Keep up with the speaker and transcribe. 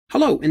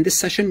Hello, in this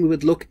session we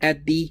would look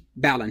at the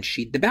balance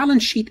sheet. The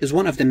balance sheet is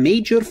one of the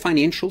major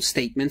financial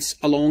statements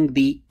along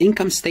the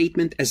income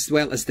statement as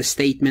well as the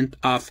statement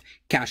of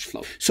cash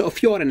flow. So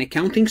if you are an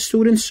accounting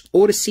student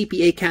or a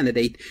CPA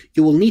candidate,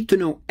 you will need to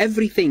know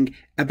everything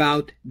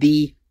about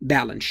the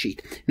balance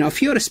sheet. Now,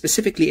 if you're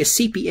specifically a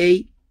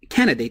CPA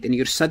candidate and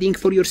you're studying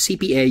for your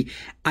CPA,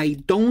 I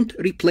don't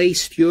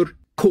replace your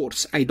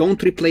course. I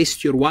don't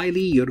replace your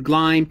Wiley, your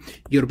Gleim,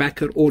 your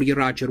Becker, or your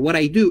Roger. What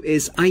I do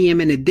is I am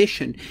an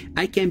addition.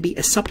 I can be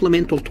a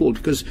supplemental tool,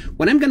 because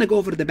when I'm going to go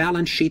over the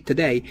balance sheet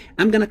today,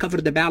 I'm going to cover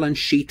the balance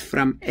sheet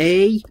from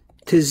A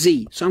to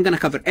Z. So I'm going to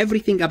cover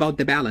everything about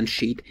the balance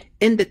sheet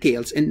in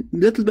details and a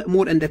little bit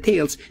more in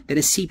details than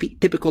a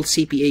typical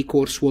CPA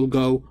course will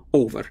go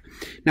over.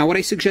 Now, what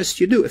I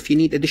suggest you do, if you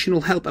need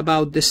additional help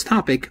about this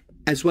topic,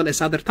 as well as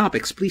other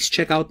topics, please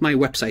check out my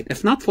website.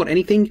 If not for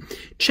anything,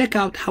 check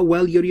out how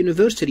well your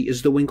university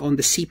is doing on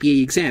the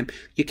CPA exam.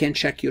 You can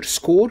check your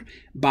score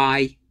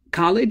by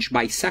college,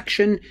 by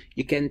section.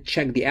 You can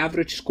check the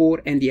average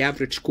score and the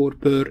average score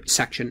per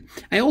section.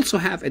 I also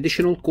have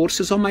additional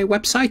courses on my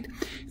website: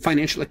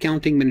 financial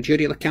accounting,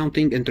 managerial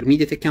accounting,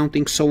 intermediate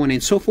accounting, so on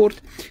and so forth.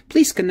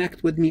 Please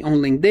connect with me on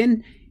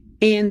LinkedIn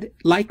and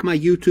like my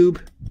YouTube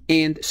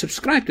and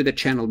subscribe to the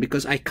channel,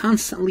 because I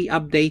constantly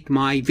update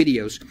my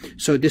videos.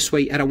 So this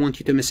way I don't want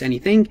you to miss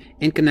anything,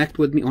 and connect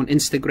with me on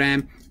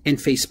Instagram and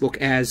Facebook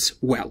as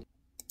well.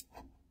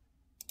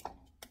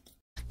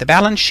 The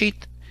balance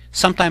sheet,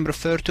 sometimes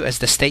referred to as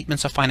the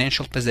statements of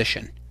financial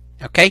position.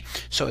 Okay,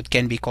 so it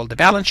can be called the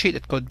balance sheet,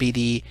 it could be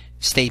the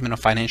statement of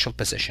financial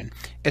position.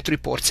 It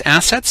reports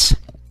assets,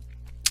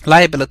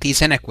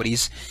 liabilities, and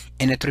equities,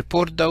 and it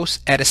reports those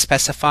at a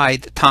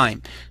specified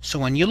time. So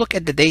when you look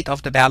at the date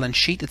of the balance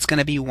sheet, it's going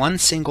to be one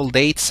single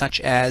date, such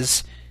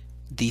as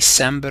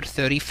December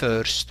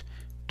 31st,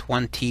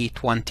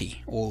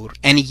 2020, or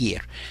any year.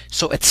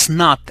 So it's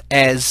not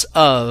as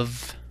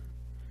of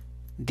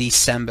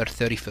December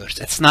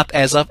 31st. It's not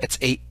as of, it's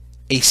a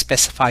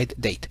specified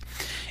date.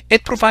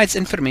 It provides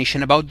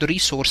information about the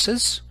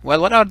resources.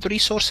 Well, what are the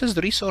resources?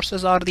 The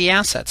resources are the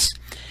assets,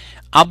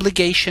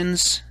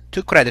 obligations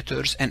to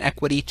creditors, and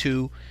equity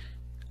to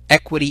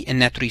equity and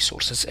net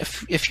resources.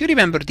 If you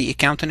remember the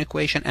accounting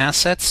equation,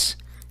 assets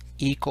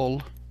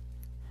equal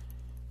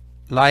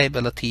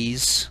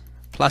liabilities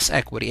plus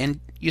equity, and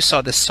you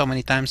saw this so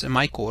many times in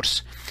my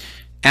course.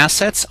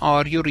 Assets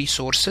are your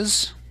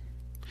resources,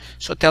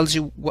 so it tells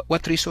you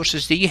what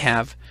resources do you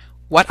have,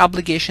 what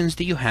obligations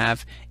do you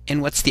have,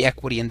 and what's the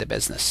equity in the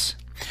business.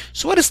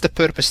 So what is the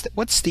purpose?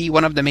 What's the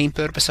one of the main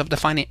purpose of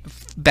the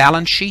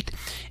balance sheet?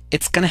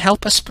 It's going to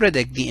help us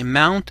predict the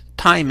amount,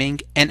 timing,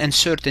 and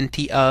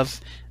uncertainty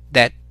of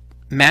that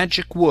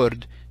magic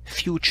word,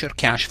 future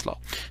cash flow.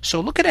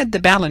 So looking at the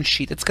balance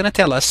sheet, it's going to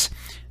tell us,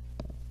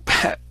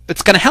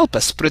 it's going to help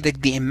us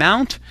predict the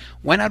amount,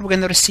 when are we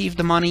going to receive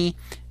the money,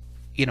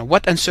 you know,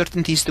 what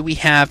uncertainties do we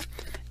have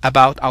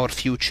about our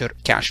future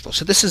cash flow.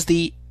 So this is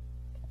the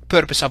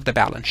purpose of the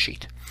balance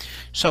sheet.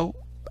 So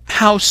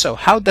how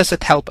does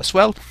it help us?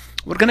 Well,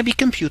 we're going to be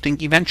computing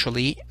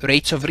eventually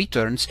rates of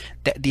returns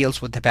that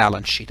deals with the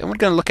balance sheet, and we're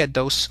going to look at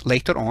those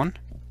later on.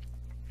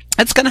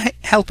 It's going to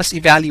help us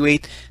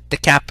evaluate the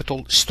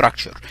capital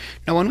structure.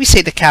 Now, when we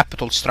say the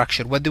capital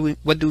structure, what do we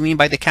mean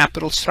by the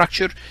capital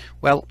structure?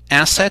 Well,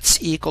 assets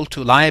equal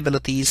to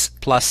liabilities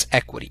plus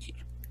equity.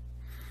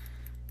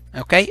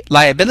 Okay,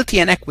 liability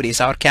and equity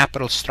is our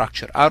capital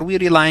structure. Are we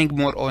relying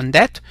more on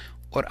debt,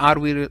 or are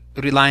we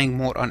relying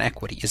more on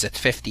equity? Is it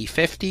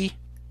 50-50?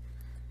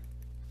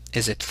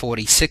 Is it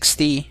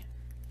 40-60?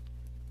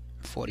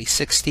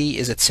 40-60?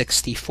 Is it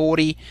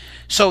 60-40?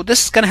 So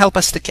this is going to help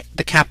us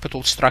the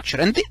capital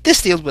structure, and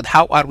this deals with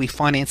how are we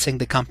financing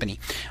the company.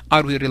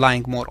 Are we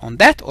relying more on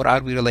debt, or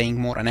are we relying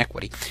more on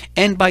equity?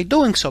 And by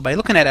doing so, by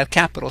looking at our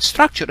capital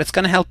structure, it's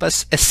going to help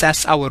us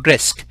assess our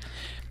risk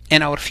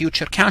and our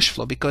future cash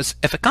flow, because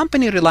if a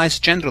company relies,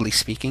 generally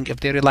speaking, if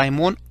they rely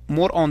more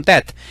on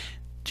debt,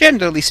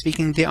 generally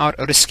speaking, they are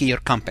a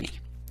riskier company.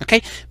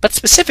 Okay, but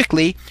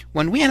specifically,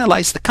 when we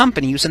analyze the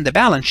company using the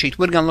balance sheet,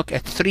 we're going to look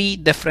at three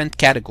different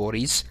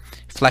categories: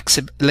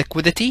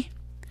 liquidity,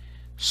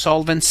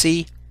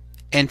 solvency,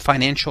 and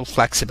financial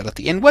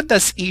flexibility. And what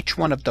does each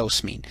one of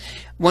those mean?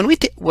 When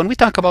we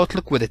talk about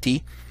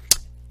liquidity,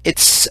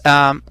 it's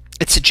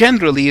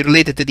generally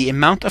related to the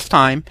amount of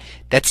time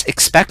that's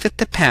expected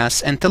to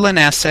pass until an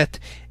asset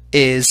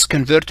is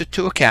converted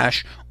to a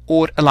cash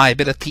or a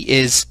liability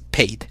is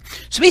paid.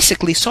 So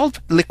basically,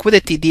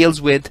 liquidity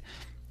deals with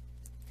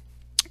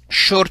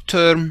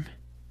short-term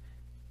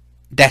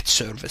debt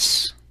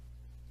service.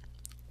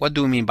 What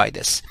do we mean by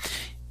this?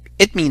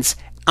 It means,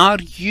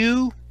 are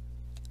you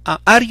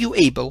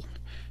able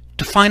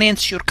to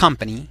finance your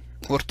company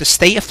or to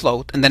stay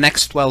afloat in the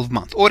next 12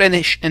 months or in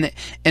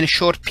a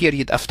short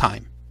period of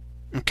time,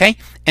 okay,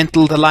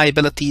 until the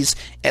liabilities,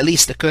 at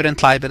least the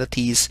current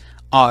liabilities,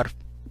 are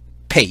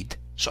paid.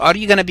 So are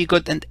you going to be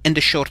good in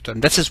the short term?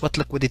 This is what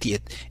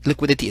liquidity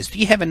is. Do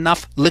you have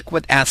enough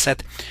liquid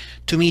asset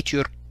to meet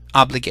your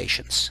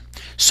obligations.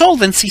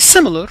 Solvency,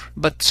 similar,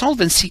 but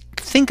solvency,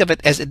 think of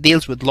it as it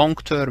deals with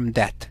long-term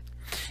debt.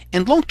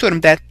 And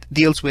long-term debt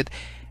deals with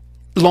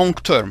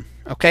long-term,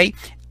 okay?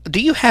 Do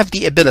you have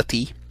the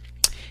ability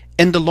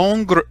in the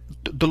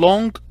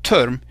long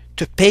term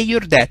to pay your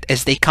debt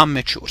as they come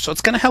mature? So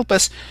it's going to help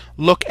us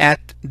look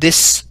at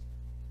this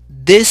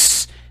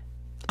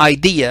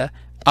idea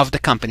of the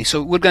company.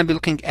 So we're going to be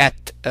looking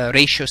at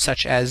ratios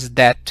such as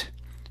debt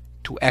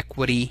to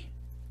equity,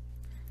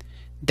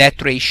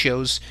 debt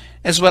ratios,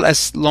 as well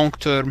as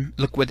long-term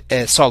liquid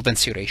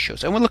solvency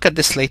ratios, and we'll look at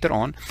this later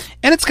on.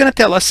 And it's going to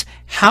tell us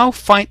how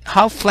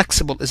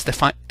flexible is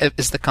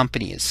the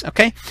company is.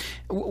 Okay,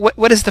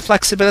 what is the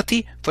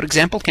flexibility? For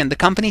example, can the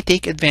company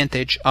take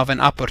advantage of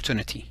an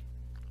opportunity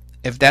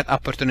if that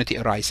opportunity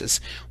arises?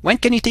 When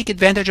can you take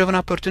advantage of an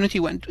opportunity?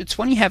 It's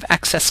when you have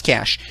excess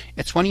cash.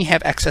 It's when you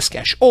have excess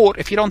cash, or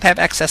if you don't have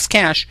excess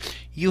cash,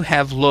 you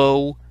have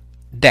low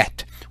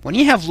debt. When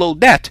you have low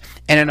debt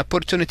and an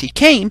opportunity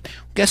came,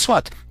 guess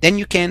what? Then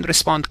you can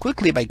respond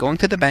quickly by going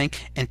to the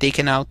bank and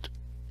taking out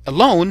a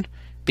loan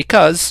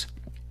because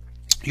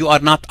you are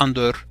not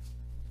under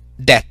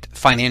debt,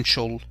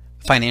 financial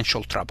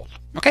trouble.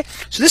 Okay,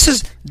 so this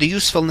is the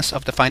usefulness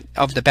of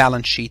the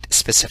balance sheet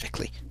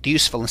specifically. The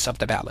usefulness of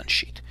the balance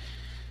sheet.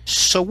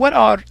 So what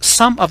are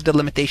some of the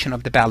limitations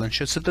of the balance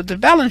sheet? So the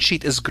balance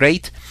sheet is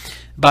great,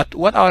 but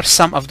what are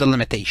some of the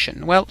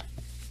limitations? Well,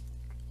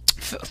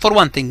 for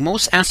one thing,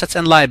 most assets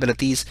and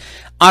liabilities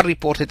are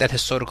reported at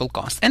historical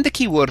cost. And the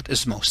key word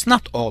is most,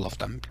 not all of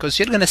them, because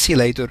you're going to see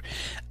later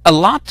a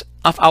lot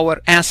of our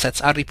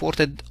assets are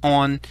reported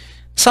on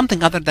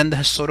something other than the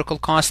historical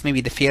cost, maybe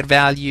the fair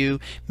value,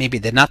 maybe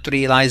the not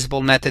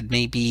realizable method,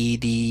 maybe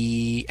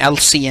the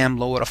LCM,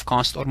 lower of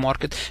cost or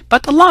market,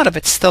 but a lot of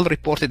it's still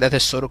reported at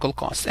historical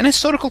cost. And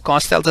historical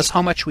cost tells us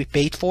how much we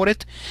paid for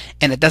it,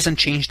 and it doesn't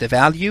change the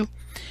value,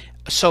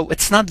 so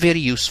it's not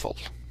very useful.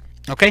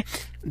 Okay,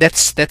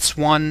 that's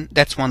one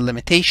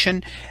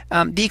limitation.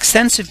 The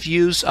extensive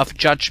use of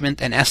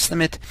judgment and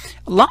estimate.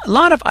 A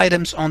lot of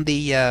items on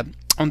the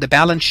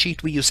balance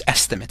sheet we use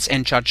estimates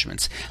and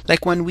judgments.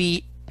 Like when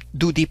we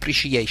do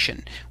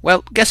depreciation,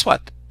 well, guess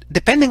what?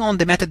 Depending on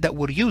the method that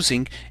we're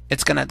using,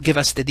 it's gonna give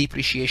us the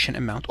depreciation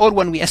amount. Or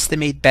when we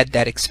estimate bad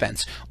debt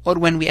expense, or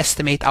when we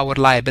estimate our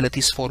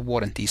liabilities for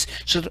warranties.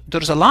 So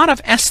there's a lot of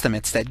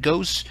estimates that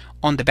goes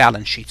on the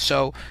balance sheet.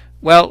 So,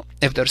 well,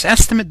 if there's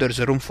estimate, there's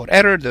a room for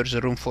error, there's a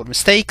room for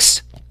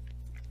mistakes,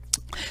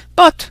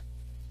 but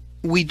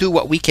we do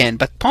what we can.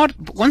 But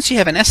once you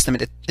have an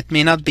estimate, it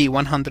may not be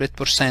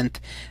 100%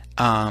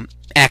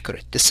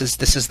 accurate. This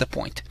is the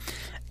point.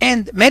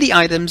 And many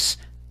items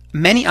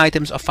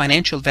of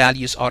financial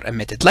values are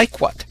omitted.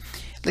 Like what?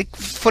 Like,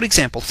 for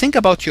example, think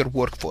about your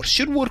workforce.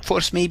 Your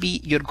workforce may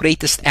be your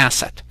greatest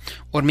asset,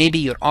 or maybe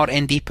your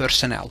R&D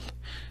personnel.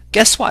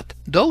 Guess what?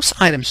 Those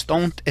items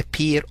don't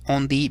appear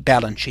on the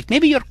balance sheet.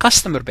 Maybe your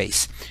customer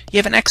base. You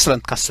have an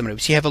excellent customer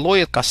base. You have a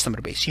loyal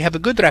customer base. You have a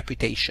good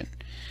reputation.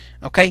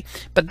 Okay?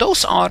 But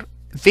those are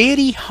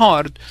very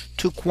hard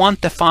to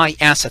quantify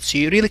assets. So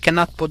you really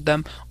cannot put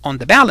them on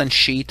the balance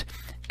sheet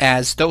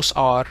as those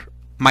are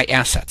my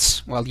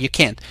assets. Well, you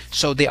can't.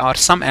 So there are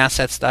some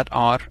assets that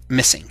are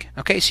missing.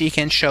 Okay? So you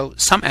can show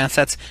some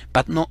assets,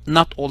 but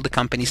not all the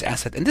company's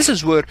assets. And this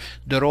is where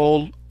the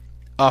role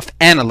of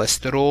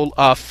analyst, the role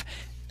of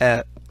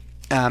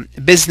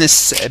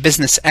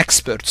business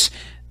experts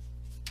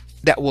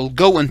that will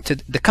go into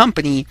the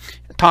company,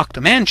 talk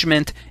to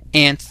management,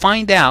 and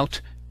find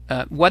out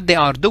what they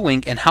are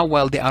doing and how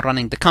well they are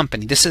running the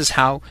company. This is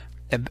how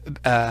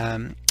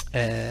the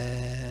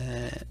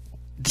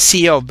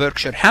CEO of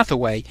Berkshire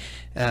Hathaway,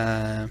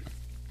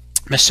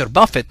 Mr.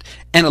 Buffett,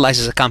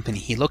 analyzes a company.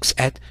 He looks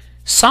at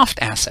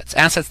soft assets,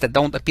 assets that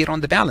don't appear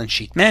on the balance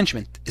sheet.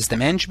 Management, is the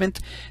management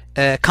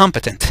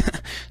competent?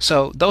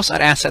 So those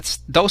are assets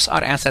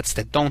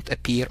that don't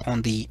appear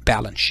on the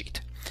balance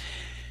sheet.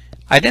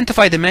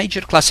 Identify the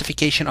major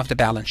classification of the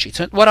balance sheet.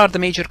 So what are the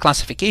major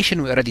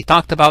classification? We already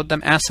talked about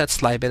them: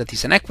 assets,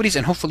 liabilities, and equities.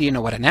 And hopefully you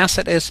know what an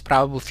asset is: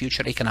 probable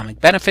future economic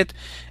benefit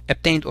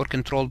obtained or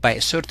controlled by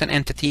a certain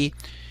entity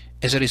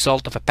as a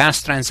result of a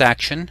past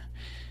transaction.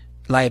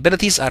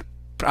 Liabilities are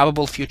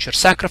probable future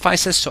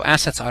sacrifices. So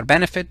assets are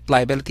benefit,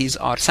 liabilities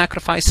are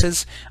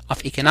sacrifices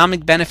of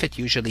economic benefit,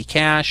 usually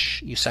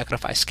cash. You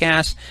sacrifice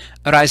cash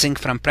arising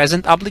from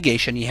present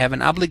obligation. You have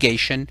an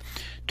obligation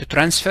to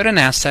transfer an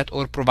asset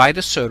or provide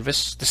a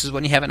service. This is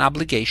when you have an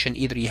obligation.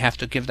 Either you have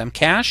to give them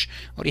cash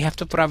or you have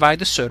to provide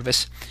a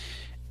service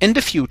in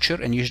the future,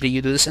 and usually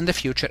you do this in the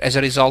future as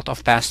a result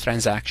of past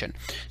transaction.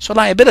 So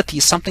liability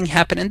is something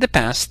happened in the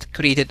past,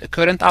 created a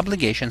current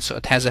obligation, so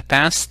it has a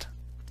past,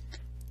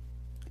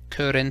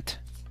 current,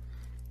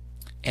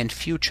 and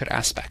future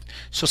aspect.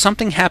 So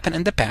something happened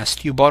in the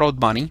past, you borrowed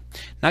money,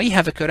 now you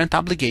have a current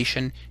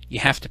obligation, you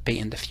have to pay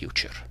in the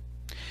future.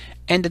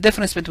 And the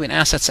difference between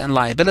assets and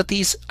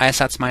liabilities: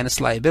 assets minus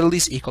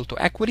liabilities equal to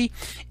equity,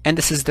 and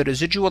this is the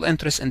residual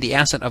interest in the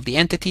asset of the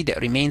entity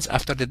that remains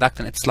after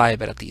deducting its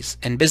liabilities.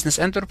 In business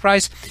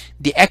enterprise,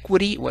 the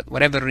equity,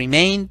 whatever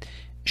remained,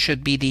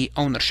 should be the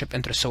ownership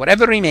interest. So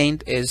whatever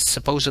remained is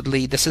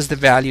supposedly, this is the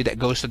value that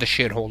goes to the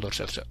shareholders.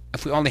 So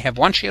if we only have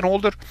one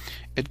shareholder,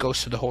 it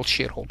goes to the whole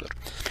shareholder.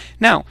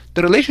 Now,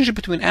 the relationship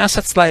between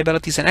assets,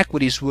 liabilities, and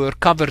equities were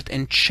covered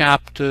in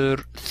chapter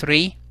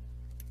 3.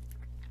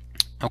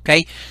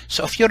 Okay,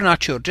 so if you're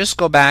not sure, just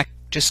go back,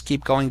 just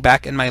keep going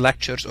back in my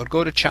lectures, or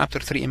go to chapter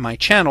 3 in my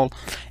channel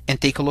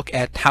and take a look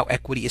at how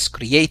equity is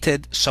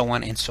created, so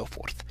on and so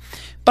forth.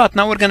 But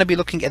now we're going to be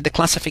looking at the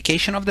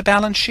classification of the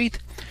balance sheet.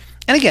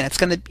 And again,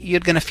 you're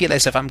gonna feel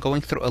as if I'm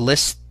going through a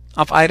list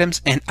of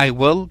items, and I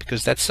will,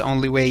 because that's the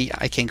only way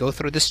I can go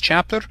through this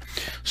chapter.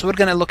 So we're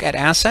gonna look at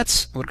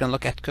assets, we're gonna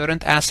look at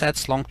current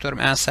assets, long-term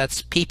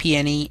assets,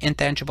 PP&E,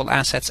 intangible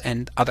assets,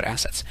 and other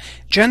assets.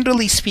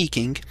 Generally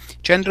speaking,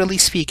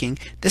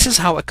 this is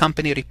how a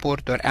company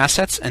report their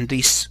assets in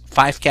these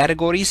 5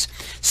 categories.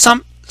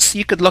 Some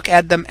you could look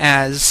at them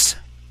as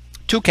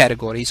 2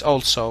 categories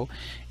also.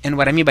 And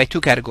what I mean by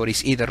 2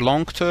 categories, either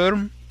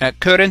long-term,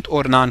 current,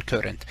 or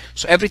non-current.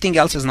 So everything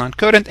else is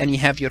non-current, and you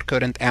have your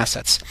current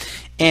assets.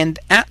 And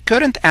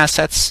current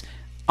assets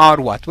are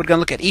what? We're going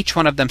to look at each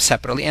one of them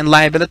separately. And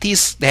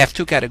liabilities, they have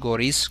 2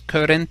 categories,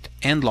 current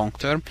and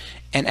long-term.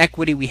 And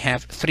equity, we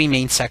have 3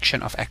 main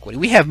sections of equity.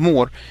 We have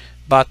more,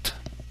 but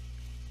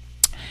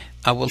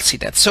I will see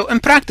that. So in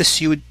practice,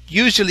 you would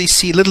usually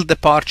see little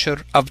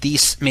departure of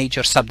these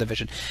major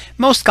subdivision.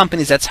 Most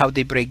companies, that's how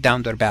they break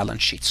down their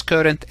balance sheets,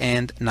 current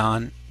and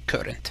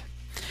non-current.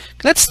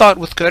 Let's start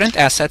with current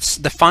assets,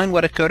 define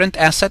what a current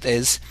asset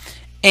is,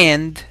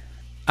 and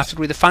after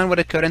we define what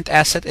a current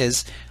asset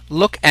is,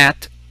 look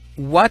at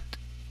what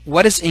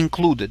is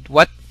included,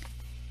 what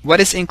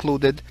is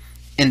included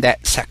in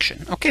that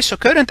section. Okay, so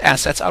current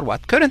assets are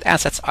what? Current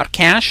assets are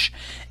cash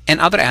and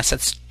other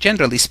assets.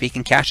 Generally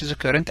speaking, cash is a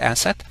current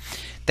asset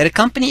that a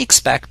company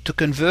expects to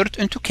convert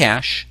into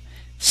cash,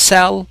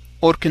 sell,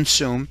 or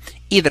consume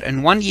either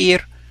in 1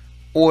 year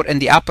or in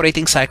the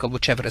operating cycle,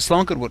 whichever is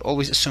longer. We'll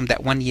always assume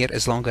that 1 year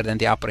is longer than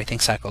the operating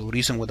cycle. We're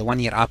using with a 1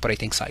 year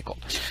operating cycle.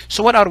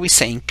 So what are we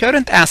saying?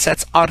 Current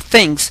assets are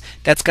things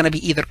that's going to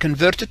be either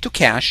converted to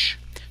cash,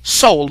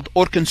 sold,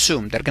 or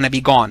consumed. They're going to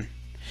be gone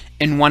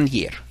in 1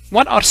 year.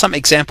 What are some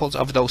examples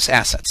of those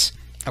assets?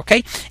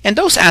 Okay, and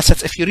those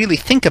assets, if you really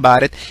think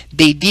about it,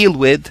 they deal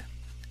with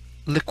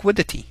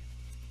liquidity.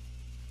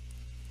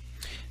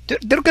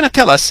 They're going to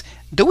tell us,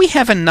 do we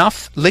have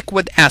enough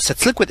liquid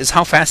assets? Liquid is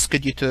how fast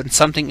could you turn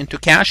something into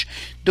cash.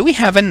 Do we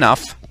have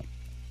enough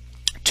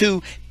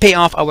to pay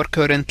off our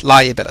current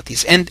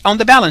liabilities? And on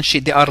the balance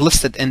sheet, they are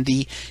listed in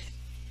the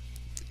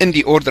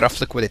order of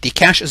liquidity.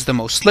 Cash is the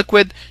most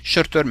liquid.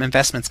 Short-term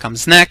investments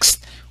comes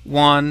next.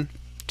 1,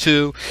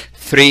 2,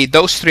 3.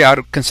 Those 3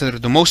 are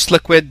considered the most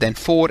liquid. Then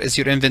 4 is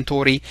your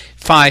inventory.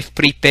 5,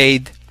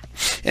 prepaid.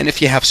 And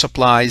if you have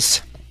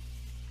supplies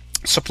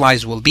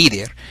will be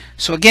there.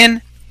 So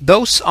again,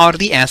 those are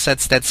the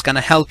assets that's going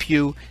to help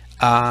you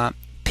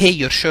pay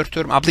your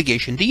short-term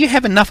obligation. Do you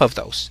have enough of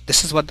those?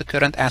 This is what the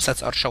current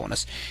assets are showing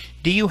us.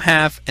 Do you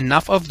have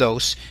enough of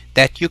those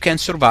that you can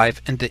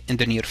survive in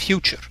the near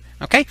future?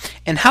 Okay,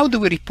 and how do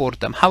we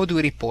report them? How do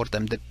we report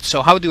them?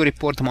 So how do we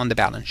report them on the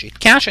balance sheet?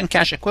 Cash and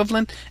cash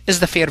equivalent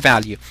is the fair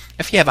value.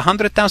 If you have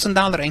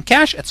 $100,000 in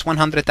cash, it's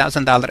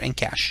 $100,000 in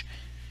cash.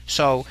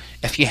 So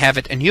if you have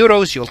it in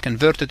euros, you'll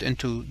convert it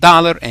into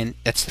dollar, and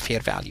that's the fair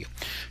value.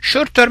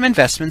 Short-term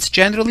investments,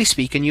 generally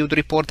speaking, you would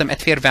report them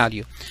at fair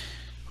value.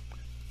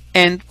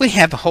 And we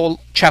have a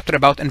whole chapter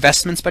about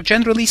investments, but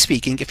generally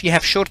speaking, if you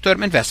have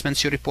short-term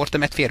investments, you report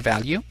them at fair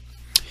value.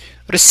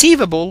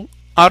 Receivable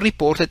are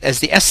reported as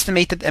the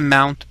estimated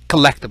amount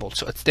collectible.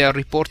 So they are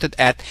reported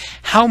at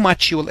how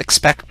much you will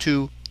expect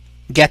to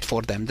get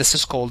for them. This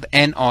is called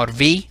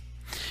NRV,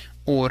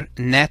 or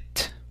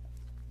net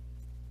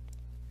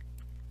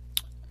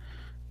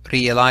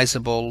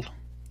realizable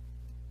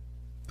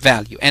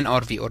value,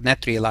 NRV, or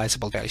net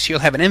realizable value. So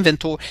you'll have an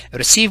inventory, a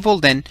receivable,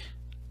 then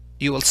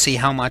you will see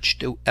how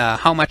much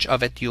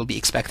of it you'll be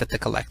expected to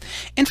collect.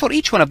 And for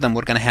each one of them,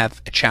 we're going to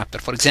have a chapter.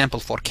 For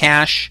example, for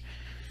cash,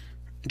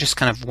 just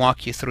kind of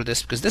walk you through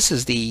this, because this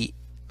is the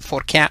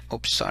for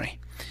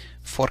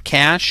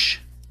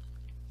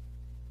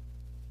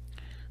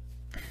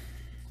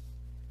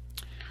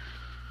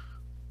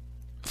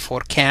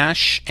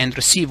cash and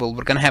receivable,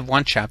 we're going to have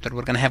one chapter.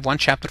 We're going to have one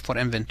chapter for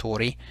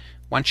inventory,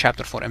 one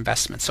chapter for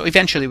investment. So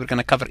eventually we're going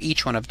to cover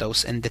each one of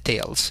those in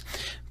details.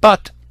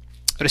 But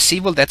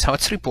receivable, that's how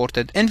it's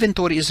reported.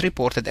 Inventory is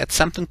reported at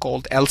something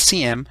called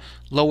LCM,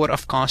 lower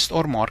of cost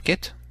or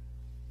market.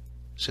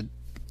 So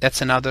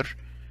that's another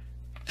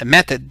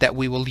method that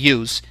we will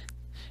use.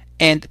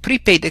 And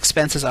prepaid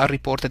expenses are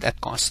reported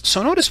at cost.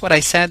 So notice what I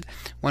said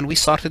when we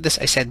started this.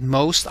 I said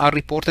most are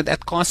reported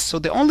at cost. So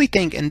the only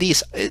thing in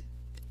these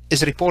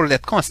is reported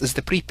at cost is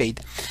the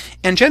prepaid.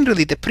 And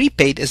generally the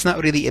prepaid is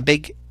not really a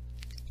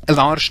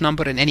large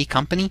number in any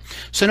company.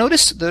 So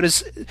notice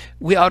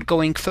we are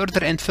going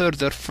further and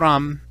further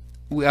from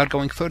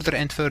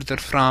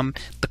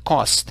the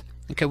cost.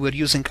 Okay, we're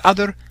using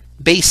other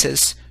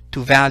bases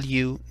to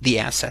value the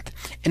asset.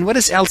 And what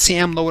is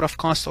LCM, lower of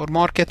cost or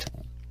market?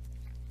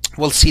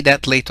 We'll see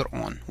that later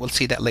on.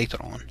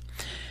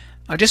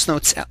 Just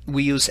note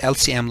we use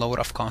LCM, lower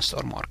of cost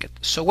or market.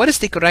 So what is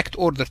the correct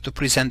order to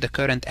present the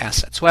current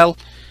assets? Well,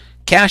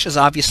 cash is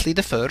obviously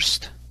the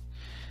first.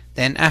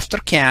 Then after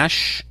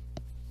cash,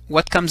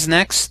 what comes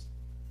next?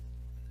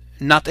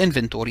 Not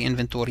inventory.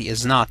 Inventory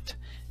does not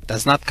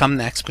come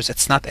next because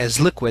it's not as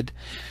liquid.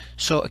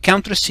 So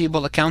account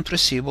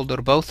receivable,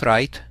 they're both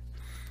right.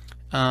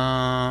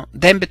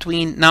 Then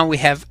between, now we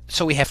have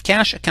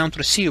cash, account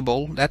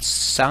receivable, that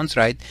sounds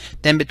right.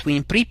 Then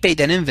between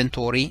prepaid and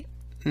inventory,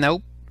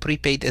 no,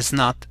 prepaid is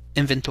not.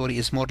 Inventory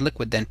is more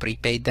liquid than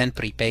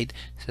prepaid,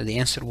 so the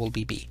answer will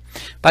be B.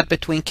 But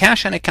between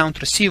cash and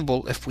account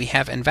receivable, if we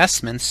have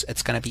investments,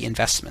 it's going to be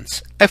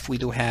investments, if we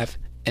do have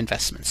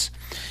investments.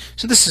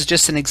 So this is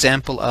just an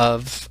example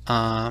of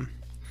a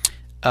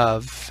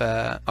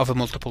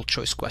multiple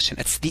choice question.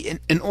 It's the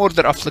in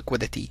order of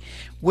liquidity.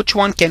 Which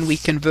one can we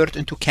convert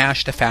into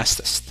cash the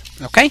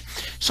fastest? Okay,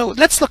 so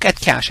let's look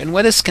at cash and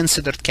what is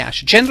considered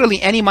cash.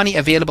 Generally, any money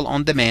available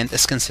on demand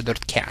is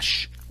considered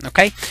cash.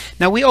 Okay,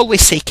 now we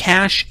always say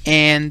cash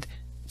and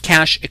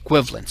cash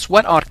equivalents.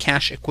 What are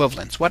cash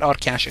equivalents?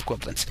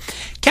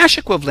 Cash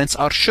equivalents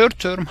are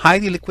short-term,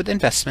 highly liquid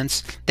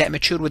investments that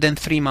mature within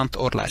 3 months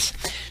or less.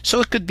 So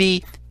it could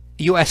be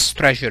U.S.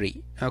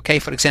 Treasury. Okay,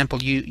 for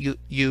example,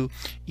 you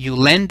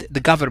lend the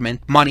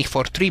government money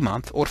for 3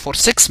 months or for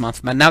 6 months,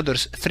 but now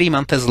there's 3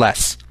 months is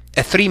less.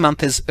 3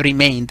 months is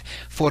remained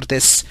for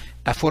this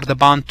for the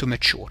bond to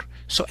mature.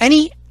 So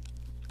any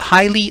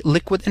highly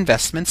liquid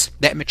investments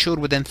that mature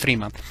within 3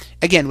 months.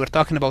 Again, we're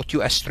talking about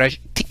U.S.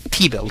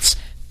 T-bills,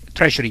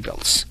 Treasury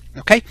bills.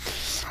 Okay,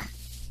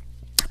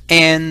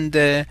 and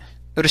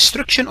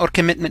restriction or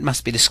commitment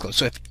must be disclosed.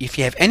 So if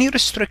you have any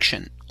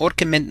restriction or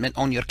commitment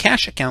on your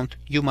cash account,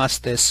 you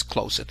must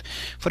disclose it.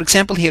 For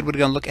example, here we're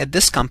going to look at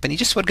this company.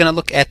 We're going to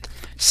look at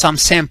some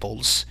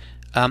samples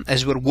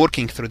as we're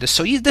working through this.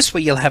 So this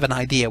way you'll have an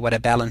idea what a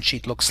balance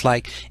sheet looks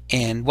like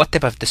and what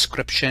type of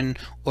description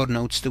or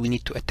notes do we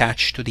need to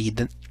attach to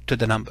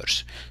the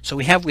numbers. So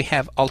we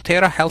have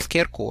Altera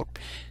Healthcare Corp.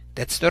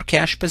 That's their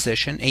cash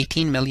position,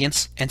 18 million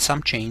and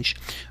some change.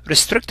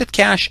 Restricted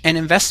cash and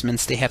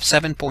investments, they have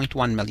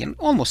 7.1 million,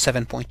 almost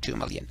 7.2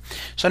 million.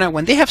 So now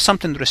when they have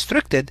something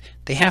restricted,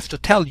 they have to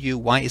tell you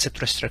why is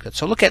it restricted.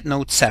 So look at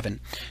note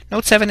 7.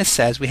 Note 7, it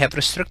says we have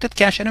restricted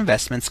cash and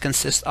investments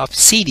consist of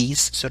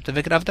CDs,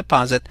 certificate of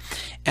deposit,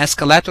 as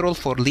collateral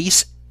for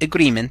lease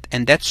agreement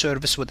and debt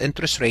service with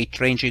interest rate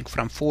ranging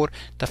from 4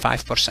 to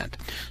 5%.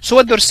 So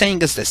what they're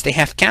saying is this: they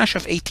have cash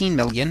of 18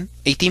 million,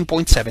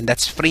 18.7,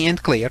 that's free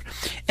and clear,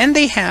 and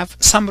they have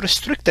some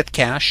restricted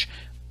cash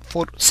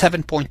for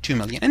 7.2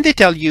 million, and they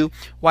tell you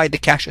why the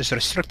cash is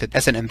restricted.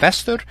 As an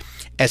investor,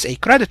 as a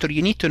creditor,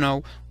 you need to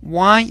know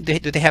why do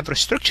they have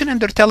restriction, and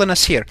they're telling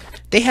us here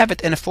they have it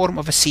in a form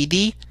of a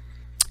CD,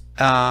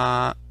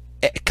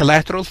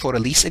 collateral for a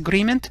lease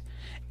agreement,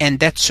 and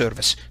debt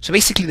service. So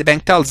basically the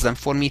bank tells them,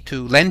 for me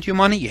to lend you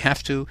money, you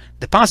have to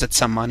deposit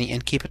some money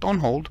and keep it on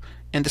hold,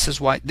 and this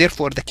is why,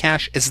 therefore, the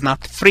cash is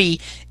not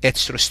free,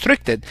 it's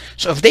restricted.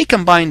 So if they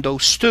combine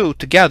those two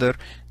together,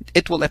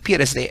 it will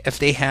appear as if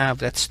they have,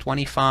 that's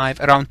 25,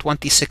 around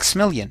 26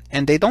 million,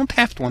 and they don't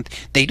have 20,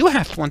 they do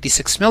have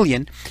 26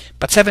 million,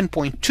 but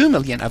 7.2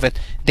 million of it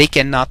they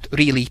cannot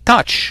really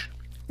touch.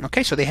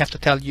 Okay, so they have to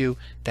tell you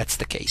that's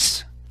the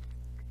case.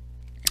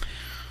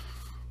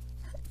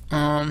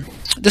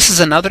 This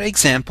is another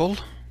example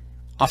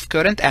of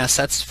current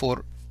assets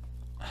for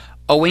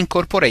Owing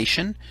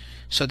Corporation.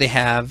 So they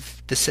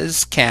have, this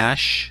is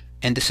cash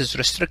and this is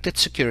restricted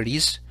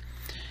securities.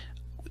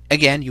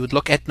 Again, you would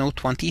look at note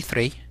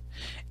 23,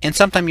 and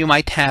sometimes you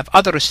might have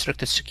other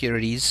restricted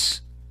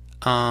securities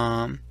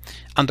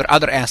under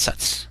other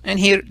assets. And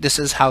here, this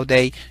is how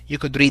you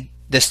could read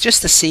this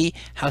just to see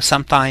how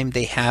sometimes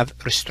they have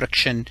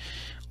restriction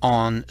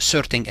on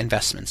certain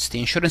investments. The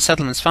insurance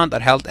settlements fund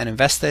are held and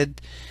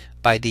invested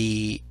by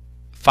the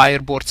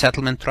Fireboard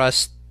Settlement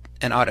Trust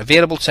and are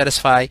available to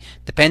satisfy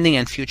the pending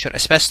and future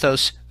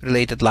asbestos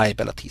related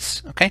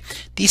liabilities. Okay,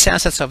 these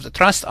assets of the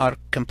trust are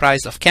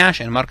comprised of cash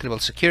and marketable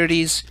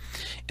securities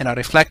and are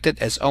reflected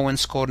as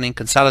Owens Corning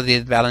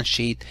consolidated balance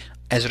sheet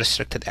as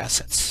restricted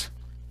assets.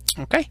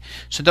 Okay,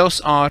 so those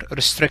are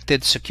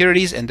restricted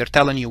securities, and they're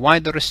telling you why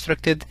they're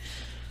restricted.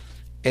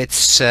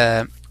 It's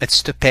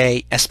to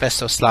pay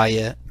asbestos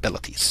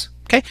liabilities.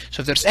 Okay,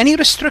 so if there's any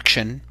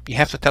restriction, you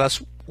have to tell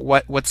us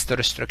what's the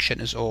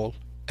restriction is all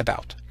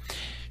about.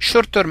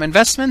 Short-term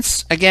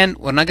investments, again,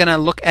 we're not going to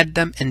look at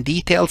them in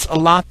details a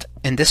lot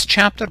in this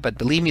chapter, but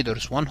believe me,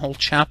 there's one whole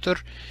chapter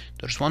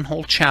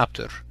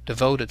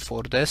devoted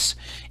for this,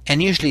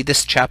 and usually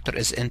this chapter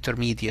is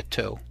intermediate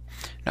too.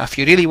 Now if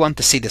you really want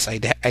to see this, I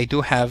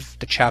do have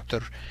the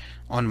chapter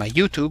on my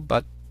YouTube,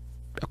 but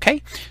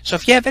okay, so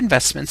if you have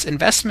investments,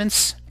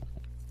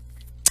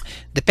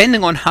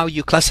 depending on how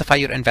you classify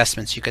your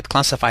investments, you could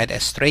classify it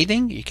as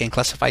trading, you can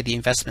classify the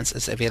investments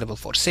as available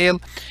for sale,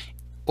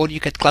 or you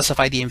could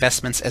classify the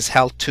investments as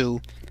held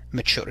to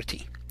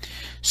maturity.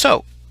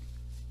 So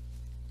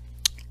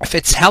If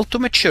it's held to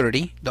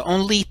maturity, the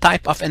only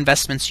type of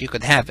investments you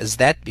could have is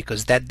debt,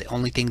 because that's the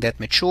only thing that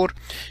mature.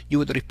 You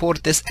would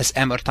report this as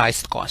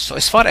amortized cost. So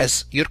as far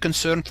as you're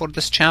concerned for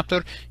this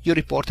chapter, you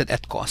report it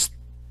at cost.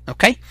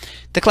 Okay,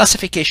 the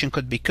classification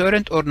could be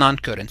current or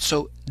non-current.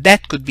 So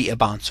that could be a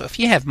bond. So if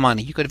you have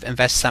money, you could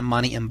invest some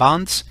money in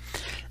bonds,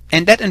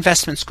 and that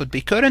investments could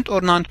be current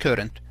or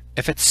non-current.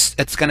 If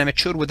it's going to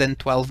mature within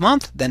 12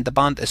 months, then the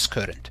bond is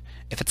current.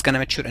 If it's going to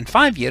mature in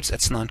 5 years,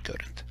 it's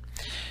non-current.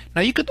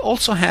 Now you could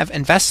also have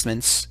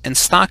investments in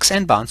stocks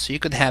and bonds. So you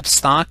could have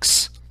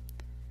stocks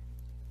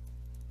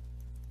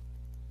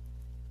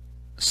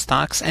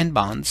and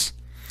bonds,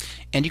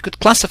 and you could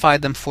classify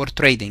them for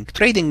trading.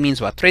 Trading means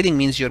what? Trading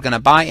means you're going to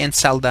buy and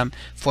sell them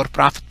for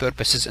profit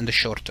purposes in the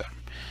short term.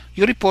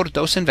 You report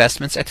those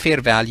investments at fair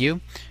value,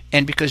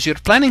 and because you're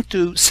planning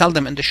to sell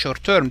them in the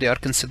short term, they are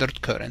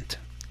considered current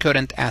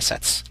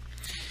assets.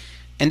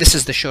 And this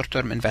is the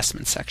short-term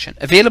investment section.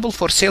 Available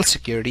for sale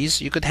securities,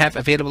 you could have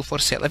available for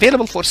sale.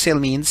 Available for sale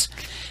means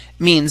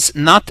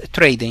not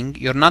trading.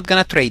 You're not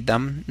going to trade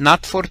them,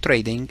 not for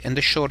trading in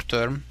the short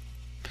term,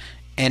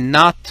 and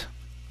not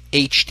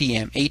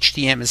HTM.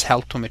 HTM is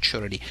held to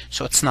maturity.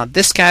 So it's not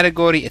this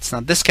category, it's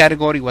not this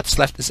category. What's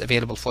left is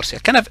available for sale.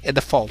 Kind of a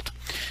default.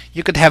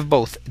 You could have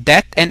both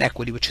debt and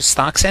equity, which is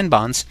stocks and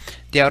bonds.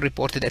 They are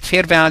reported at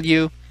fair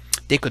value.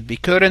 They could be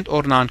current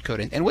or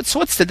non-current. And what's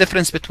the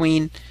difference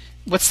between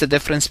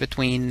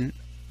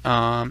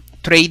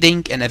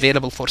trading and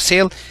available for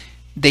sale?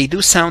 They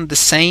do sound the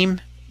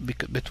same.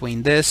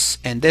 Between this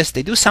and this,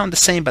 they do sound the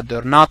same, but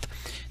they're not.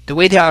 The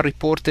way they are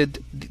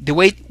reported, the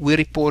way we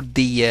report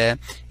the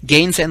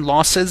gains and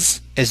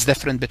losses is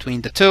different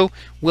between the two.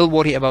 We'll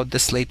worry about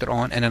this later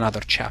on in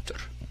another chapter.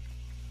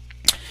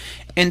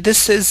 And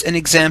this is an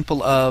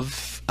example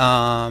of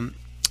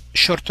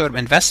short-term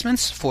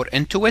investments for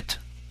Intuit.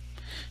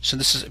 So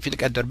this is, if you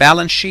look at their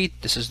balance sheet,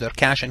 this is their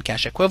cash and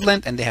cash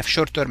equivalent, and they have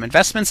short-term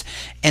investments.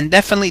 And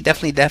definitely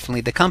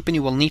the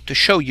company will need to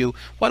show you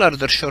what are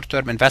their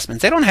short-term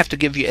investments. They don't have to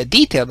give you a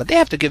detail, but they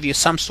have to give you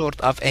some sort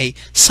of a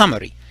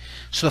summary.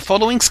 So the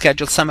following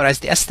schedule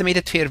summarizes the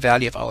estimated fair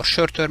value of our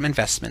short-term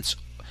investments.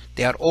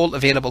 They are all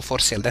available for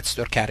sale. That's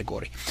their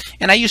category.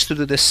 And I used to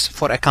do this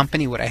for a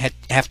company where I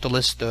have to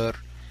list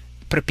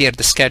prepare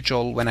the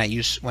schedule when I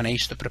used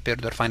to prepare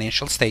their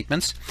financial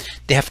statements.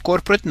 They have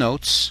corporate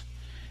notes.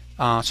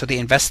 So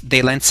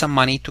they lend some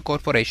money to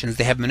corporations.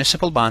 They have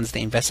municipal bonds.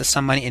 They invested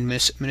some money in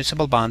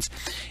municipal bonds,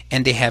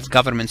 and they have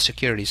government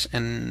securities.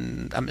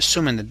 And I'm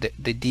assuming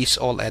that these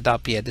all add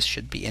up. Yeah, this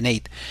should be an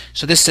 8.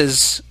 So this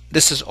is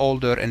all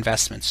their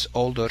investments,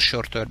 all their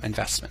short-term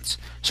investments.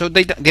 So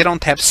they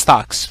don't have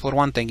stocks, for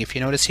one thing. If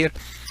you notice here,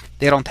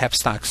 they don't have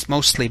stocks.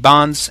 Mostly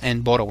bonds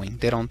and borrowing.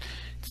 They don't.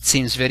 It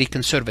seems very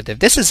conservative.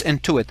 This is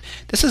Intuit.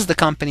 This is the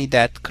company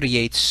that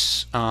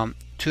creates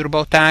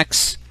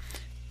TurboTax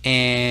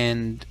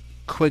and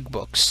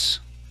QuickBooks.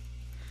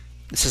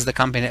 This is the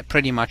company that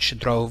pretty much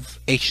drove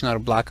H&R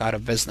Block out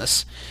of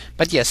business.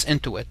 But yes,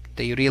 Intuit,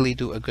 they really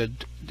do a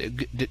good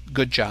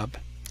job.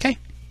 Okay.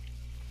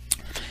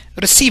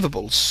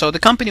 Receivables. So the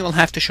company will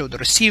have to show the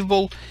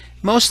receivable.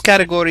 Most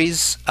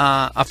categories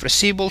of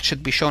receivable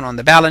should be shown on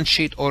the balance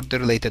sheet or the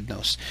related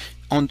notes.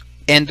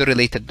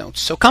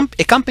 So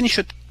a company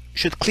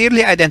should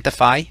clearly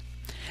identify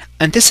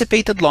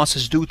anticipated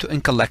losses due to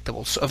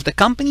uncollectibles. So if the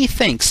company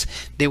thinks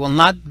they will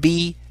not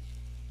be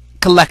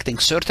collecting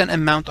certain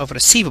amount of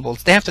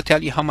receivables, they have to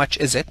tell you how much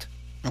is it.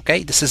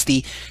 Okay, this is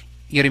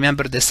you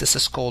remember this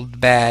is called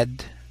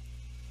bad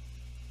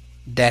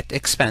debt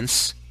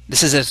expense.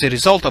 This is as a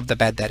result of the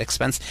bad debt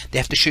expense. They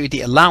have to show you the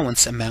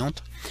allowance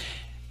amount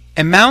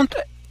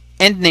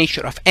and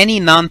nature of any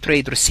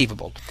non-trade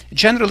receivable.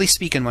 Generally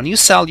speaking, when you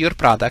sell your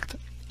product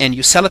and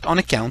you sell it on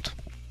account,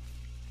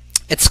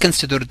 it's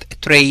considered a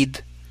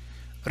trade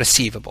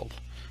receivable.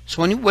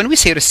 So when we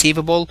say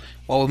receivable,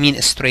 what we mean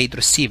is trade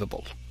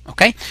receivable.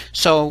 Okay,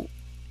 so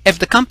if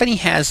the company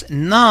has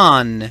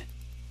non-trade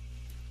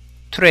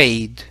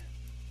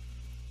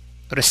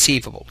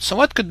receivable, so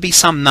what could be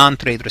some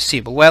non-trade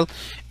receivable? Well,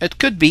 it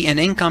could be an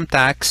income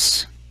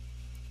tax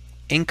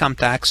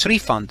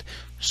refund.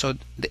 So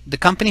the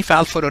company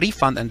filed for a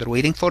refund and they're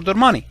waiting for their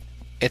money.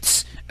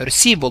 It's a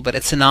receivable, but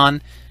it's a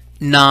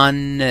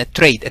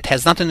non-trade. It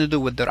has nothing to do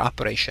with their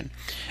operation.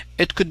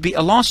 It could be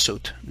a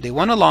lawsuit. They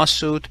won a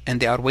lawsuit and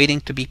they are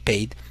waiting to be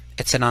paid.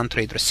 It's a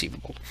non-trade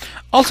receivable.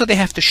 Also, they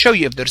have to show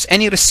you if there's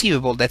any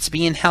receivable that's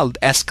being held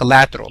as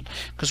collateral.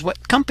 Because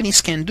what companies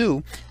can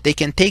do, they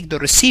can take the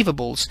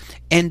receivables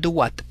and do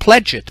what?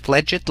 Pledge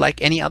it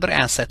like any other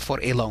asset for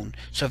a loan.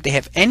 So if they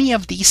have any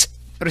of these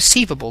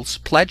receivables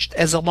pledged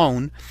as a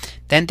loan,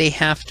 then they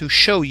have to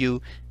show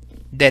you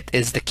that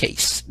is the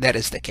case. That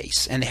is the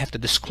case. And they have to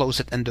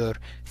disclose it in their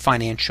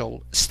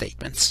financial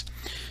statements.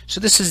 So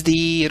this is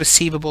the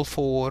receivable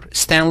for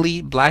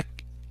Stanley Black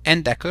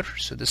and Decker.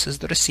 So this is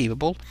the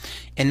receivable,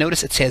 and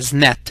notice it says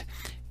net.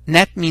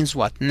 Net means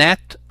what?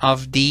 Net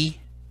of the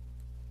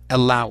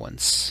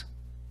allowance.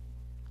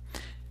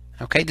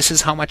 Okay, this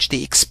is how much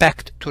they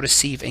expect to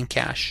receive in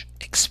cash.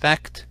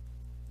 Expect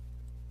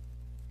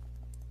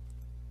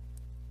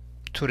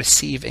to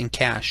receive in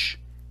cash.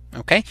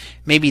 Okay,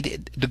 maybe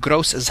the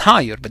gross is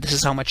higher, but this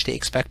is how much they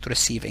expect to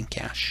receive in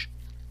cash.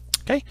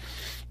 Okay,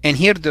 and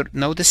here,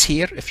 notice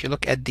here, if you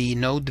look at the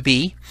node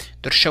B,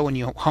 they're showing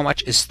you how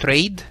much is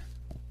trade,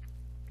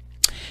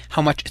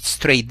 how much it's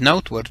trade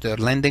note, where they're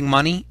lending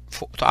money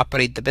to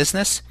operate the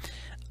business.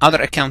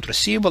 Other account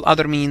receivable,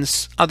 other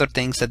means other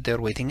things that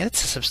they're waiting.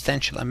 It's a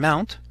substantial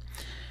amount.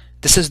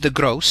 This is the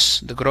gross.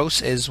 The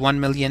gross is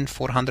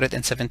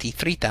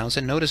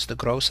 1,473,000. Notice the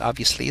gross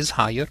obviously is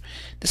higher.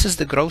 This is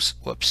the gross.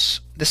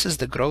 Whoops. This is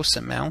the gross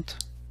amount.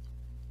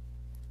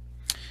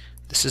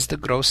 This is the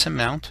gross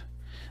amount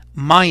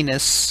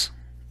minus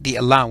the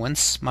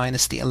allowance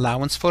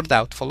for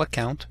doubtful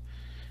account,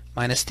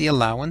 minus the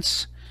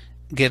allowance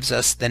gives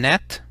us the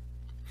net,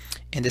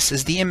 and this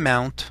is the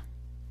amount.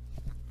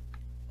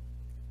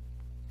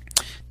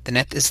 The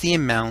net is the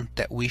amount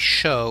that we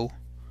show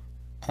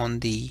on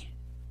the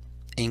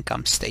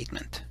income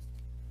statement.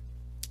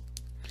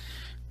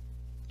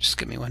 Just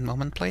give me one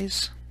moment,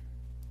 please.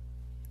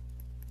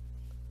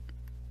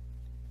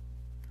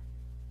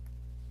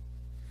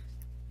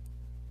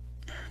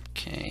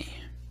 Okay.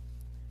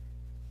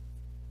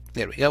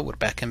 There we go. We're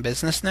back in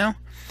business now.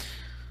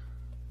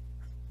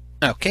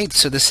 Okay,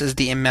 so this is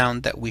the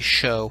amount that we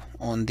show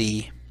on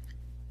the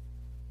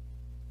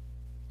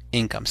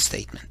income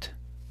statement.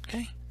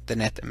 Okay, the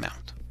net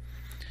amount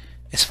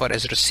as far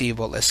as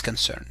receivable is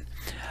concerned.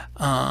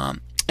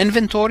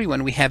 Inventory,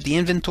 when we have the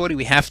inventory,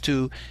 we have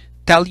to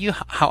tell you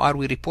how are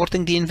we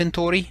reporting the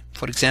inventory.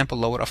 For example,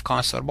 lower of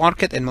cost or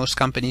market, and most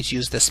companies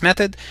use this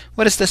method.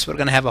 What is this? We're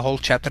going to have a whole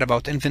chapter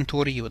about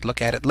inventory. You would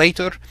look at it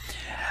later.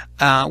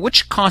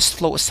 Which cost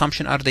flow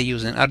assumption are they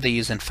using? Are they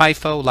using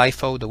FIFO,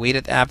 LIFO, the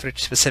weighted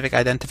average, specific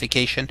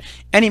identification?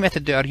 Any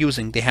method they are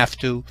using, they have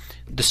to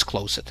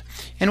disclose it.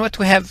 And what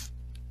we have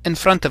in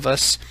front of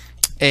us,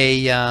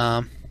 a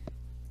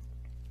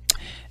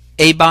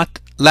ABOT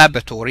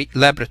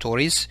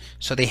laboratories.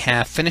 So they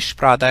have finished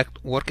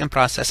product, work in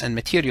process, and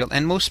material.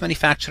 And most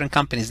manufacturing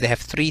companies, they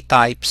have 3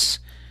 types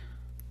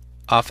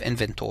of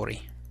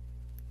inventory.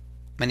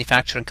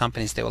 Manufacturing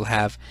companies, they will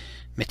have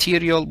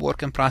material,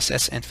 work in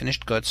process, and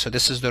finished goods. So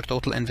this is their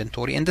total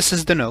inventory, and this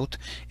is the note,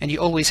 and you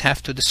always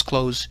have to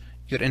disclose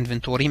your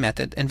inventory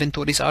method.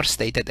 Inventories are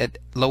stated at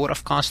lower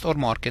of cost or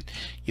market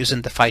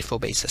using the FIFO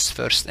basis,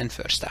 first in,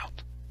 first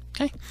out.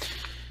 Okay.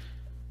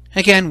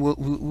 Again, we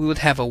would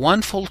have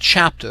one full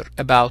chapter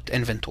about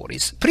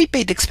inventories.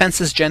 Prepaid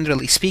expenses,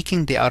 generally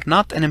speaking, they are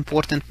not an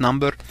important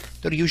number.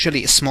 They're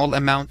usually a small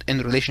amount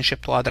in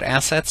relationship to other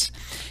assets.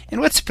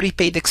 And what's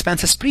prepaid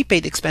expenses?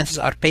 Prepaid expenses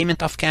are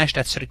payment of cash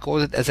that's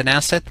recorded as an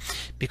asset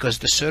because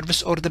the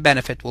service or the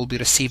benefit will be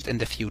received in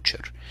the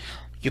future.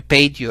 You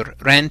paid your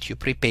rent, you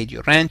prepaid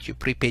your rent, you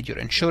prepaid your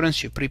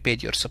insurance, you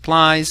prepaid your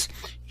supplies,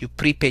 you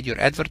prepaid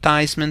your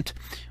advertisement,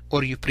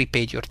 or you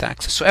prepaid your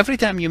taxes. So every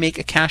time you make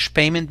a cash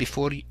payment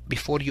before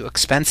you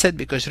expense it,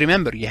 because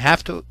remember, you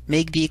have to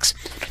make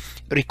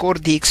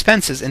record the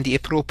expenses in the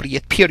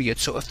appropriate period.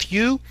 So if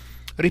you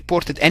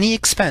reported any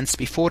expense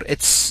before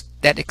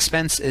that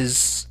expense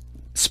is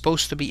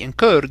supposed to be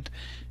incurred,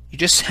 you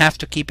just have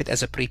to keep it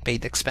as a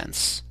prepaid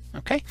expense.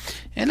 Okay,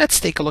 and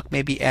let's take a look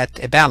maybe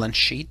at a balance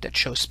sheet that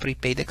shows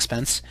prepaid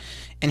expense.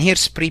 And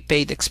here's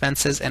prepaid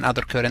expenses and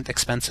other current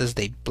expenses.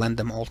 They blend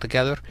them all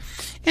together.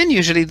 And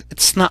usually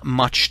it's not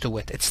much to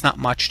it. It's not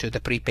much to the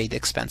prepaid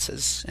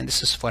expenses. And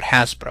this is for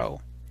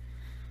Hasbro.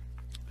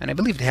 And I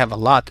believe they have a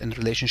lot in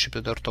relationship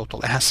to their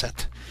total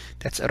asset.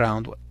 That's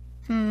around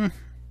more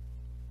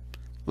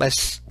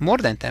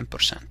than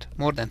 10%.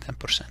 More than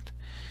 10%.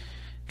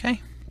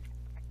 Okay.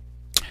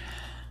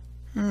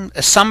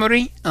 A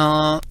summary,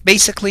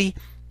 basically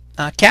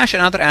cash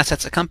and other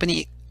assets, a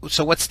company.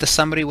 So what's the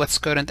summary? What's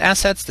current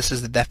assets? This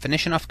is the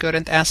definition of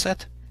current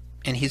asset,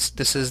 and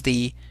this is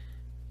the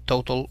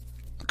total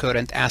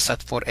current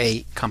asset for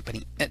a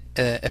company,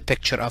 a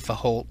picture of the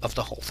whole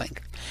thing.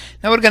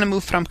 Now we're going to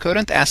move from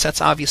current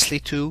assets obviously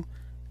to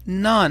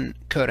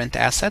non-current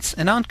assets.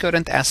 And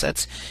non-current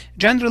assets,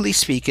 generally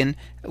speaking,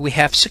 we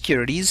have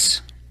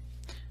securities,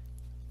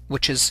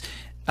 which is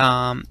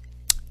a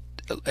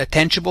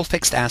tangible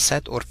fixed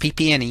asset or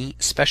PP&E,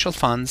 special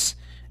funds,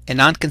 and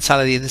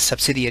non-consolidated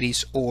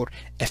subsidiaries or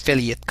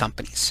affiliate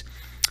companies.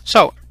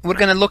 So we're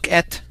going to look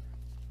at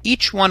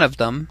each one of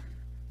them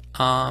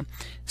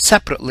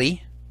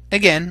separately.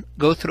 Again,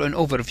 go through an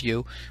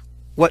overview.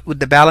 What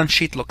would the balance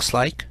sheet looks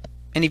like?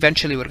 And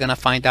eventually we're going to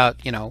find out,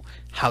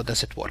 how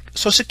does it work.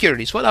 So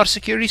securities. What are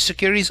securities?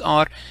 Securities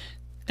are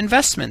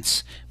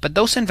investments, but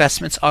those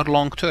investments are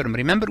long-term.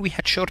 Remember, we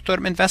had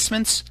short-term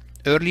investments.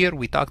 Earlier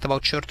we talked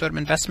about short-term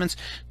investments.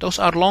 Those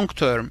are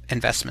long-term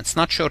investments,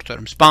 not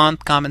short-terms.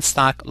 Bond, common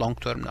stock,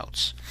 long-term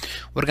notes.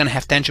 We're going to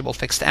have tangible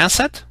fixed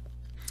asset.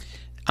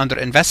 Under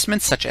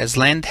investments such as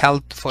land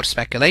held for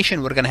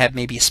speculation, we're going to have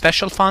maybe a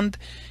special fund,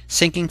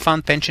 sinking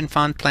fund, pension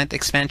fund, plant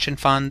expansion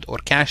fund, or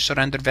cash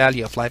surrender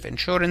value of life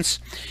insurance.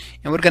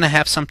 And we're going to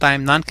have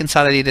sometime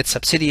non-consolidated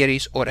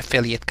subsidiaries or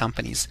affiliate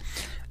companies.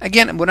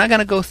 Again, we're not going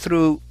to go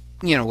through,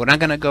 we're not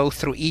going to go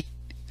through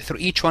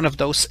each one of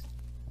those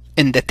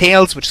in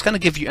details, which is going to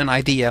give you an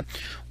idea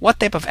what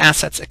type of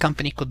assets a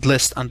company could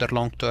list under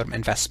long-term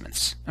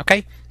investments.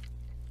 Okay,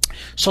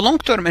 so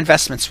long-term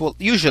investments will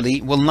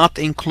not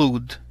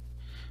include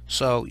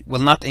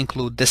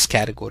this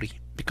category,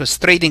 because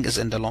trading is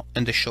in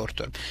the short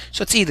term.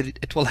 So it's either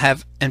it will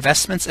have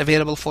investments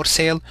available for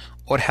sale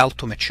or held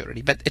to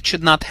maturity, but it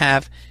should not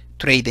have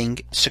trading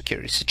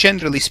securities,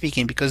 generally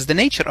speaking, because the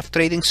nature of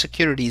trading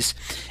securities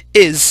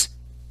is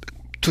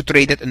to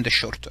trade it in the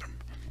short term.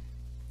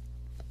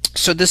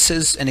 So this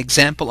is an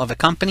example of a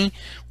company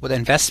with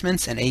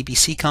investments, an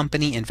ABC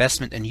company,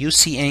 investment in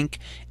UC Inc.,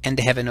 and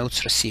they have a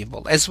notes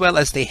receivable, as well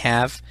as they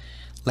have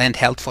land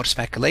held for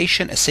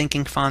speculation, a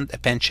sinking fund, a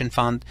pension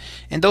fund,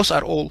 and those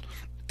are all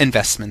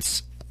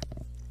investments.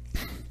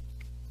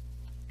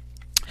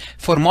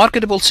 For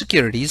marketable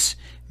securities,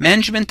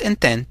 management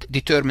intent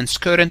determines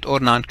current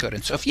or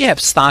non-current. So if you have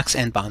stocks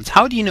and bonds,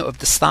 how do you know if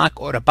the stock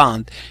or a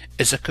bond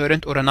is a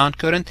current or a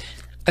non-current?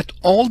 It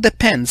all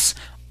depends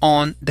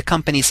on the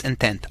company's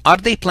intent. Are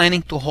they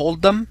planning to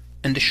hold them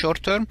in the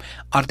short term?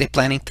 Are they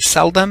planning to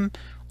sell them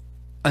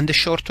in the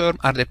short term?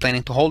 Are they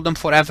planning to hold them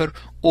forever?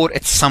 Or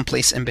it's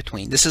someplace in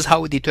between? This is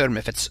how we determine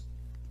if it's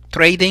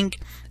trading,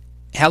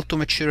 held to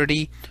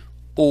maturity,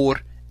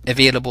 or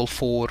available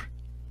for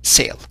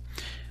sale.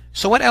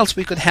 So what else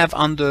we could have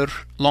under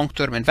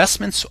long-term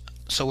investments?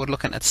 So we're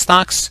looking at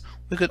stocks.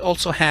 We could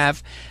also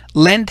have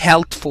land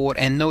held for,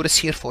 and notice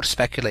here, for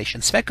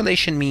speculation.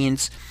 Speculation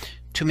means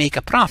to make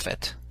a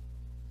profit.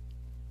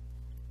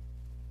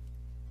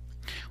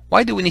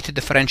 Why do we need to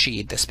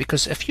differentiate this?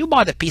 Because if you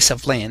bought a piece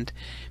of land,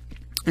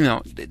 you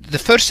know, the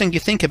first thing you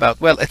think about,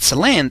 well, it's a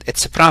land,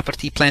 it's a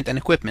property, plant, and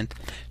equipment.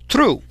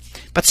 True,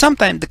 but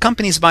sometimes the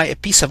companies buy a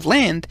piece of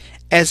land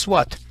as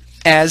what?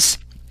 As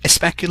a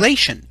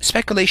speculation.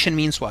 Speculation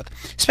means what?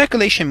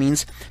 Speculation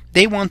means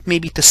they want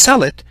maybe to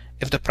sell it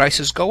if the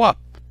prices go up.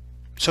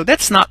 So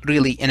that's not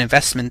really an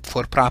investment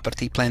for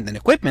property, plant, and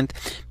equipment,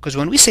 because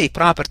when we say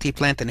property,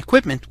 plant, and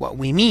equipment, what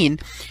we mean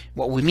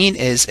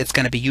is it's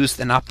going to be used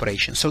in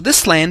operation. So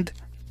this land,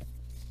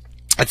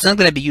 it's not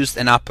going to be used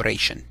in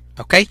operation.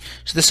 Okay,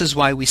 so this is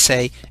why we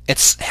say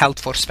it's held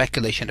for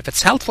speculation. If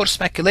it's held for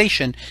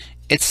speculation,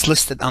 it's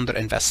listed under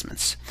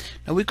investments.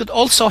 Now we could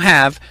also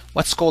have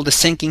what's called a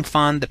sinking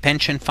fund, the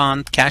pension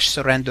fund, cash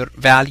surrender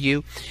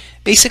value.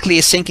 Basically,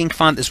 a sinking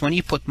fund is when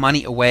you put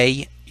money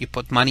away. You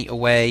put money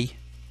away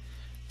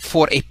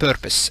for a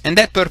purpose, and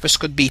that purpose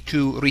could be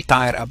to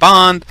retire a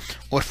bond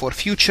or for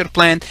future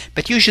plan,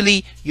 but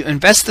usually you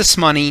invest this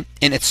money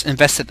and it's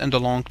invested in the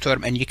long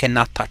term and you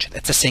cannot touch it.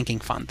 It's a sinking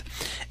fund.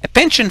 A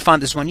pension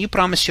fund is when you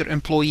promise your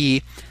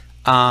employee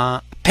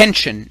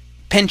pension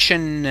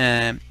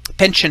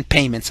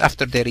payments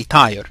after they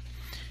retire.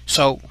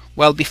 So,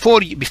 well, before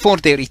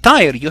they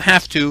retire, you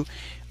have to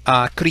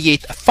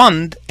create a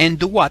fund and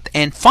do what?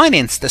 And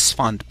finance this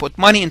fund, put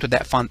money into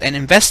that fund and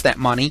invest that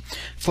money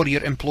for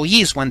your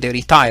employees when they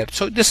retire.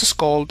 So this is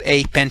called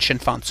a pension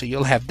fund. So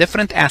you'll have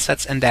different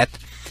assets in that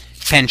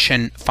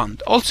pension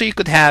fund. Also, you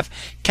could have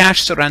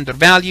cash surrender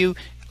value.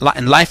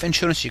 In life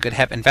insurance, you could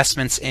have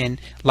investments in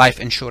life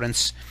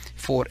insurance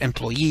for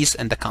employees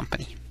and the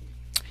company.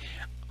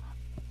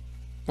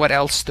 What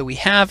else do we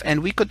have?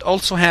 And we could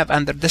also have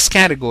under this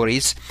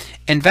categories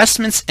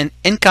investments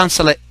in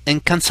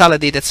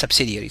consolidated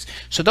subsidiaries.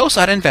 So those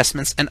are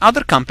investments in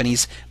other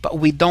companies, but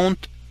we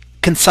don't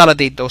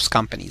consolidate those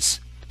companies.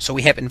 So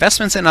we have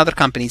investments in other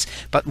companies,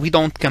 but we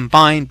don't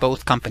combine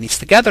both companies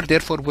together.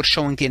 Therefore, we're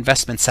showing the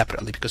investment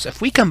separately, because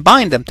if we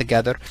combine them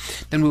together,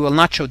 then we will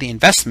not show the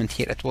investment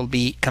here. It will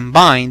be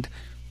combined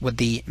with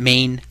the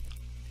main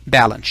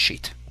balance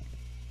sheet.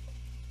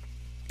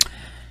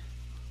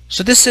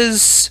 So this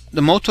is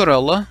the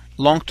Motorola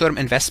long-term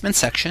investment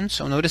section.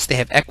 So notice they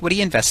have equity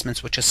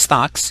investments, which is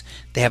stocks.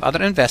 They have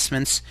other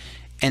investments,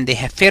 and they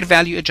have fair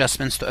value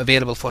adjustments to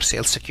available for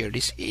sale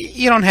securities.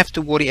 You don't have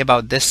to worry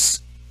about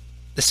this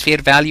fair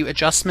value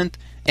adjustment,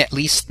 at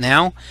least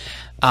now,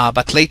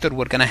 but later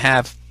we're going to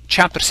have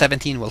chapter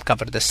 17 will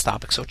cover this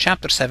topic. So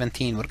chapter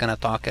 17, we're going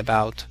to talk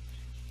about,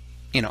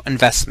 you know,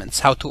 investments,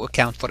 how to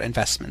account for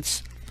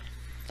investments.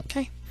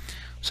 Okay.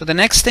 So the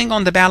next thing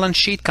on the balance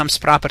sheet comes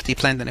property,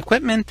 plant, and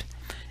equipment.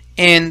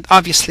 And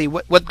obviously,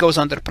 what goes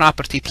under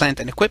property,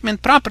 plant, and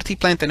equipment? Property,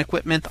 plant, and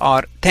equipment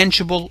are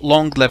tangible,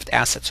 long-lived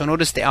assets. So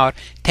notice they are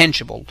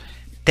tangible.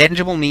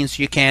 Tangible means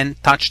you can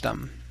touch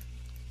them,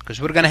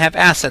 because we're going to have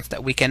assets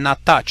that we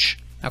cannot touch.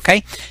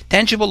 Okay?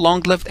 Tangible,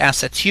 long-lived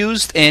assets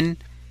used in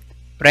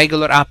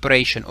regular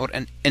operation or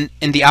in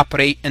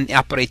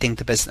operating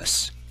the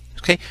business.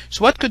 Okay?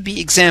 So what could be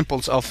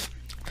examples of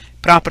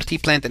property,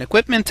 plant, and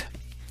equipment?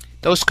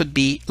 Those could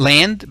be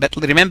land, but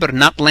remember,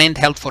 not land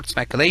held for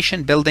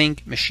speculation, building,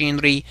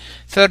 machinery,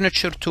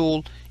 furniture,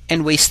 tool,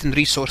 and waste and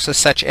resources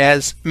such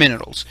as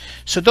minerals.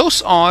 So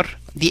those are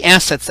the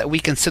assets that we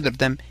consider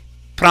them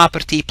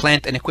property,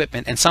 plant, and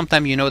equipment. And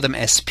sometimes you know them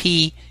as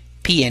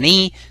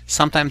P&E.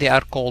 Sometimes they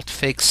are called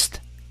fixed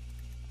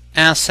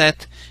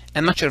asset.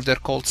 I'm not sure if they're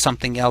called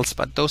something else,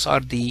 but those are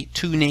the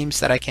two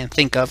names that I can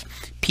think of,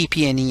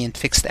 PP&E and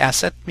fixed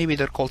asset. Maybe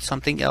they're called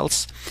something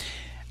else.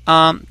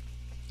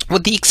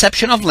 with the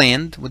exception of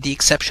land,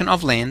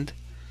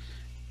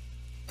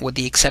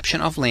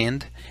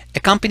 a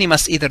company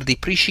must either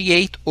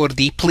depreciate or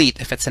deplete,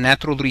 if it's a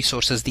natural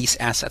resources, these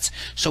assets.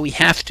 So we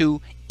have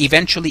to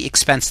eventually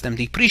expense them.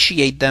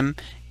 Depreciate them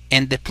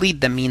and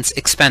deplete them means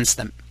expense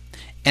them.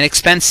 And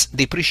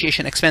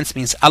depreciation expense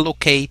means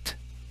allocate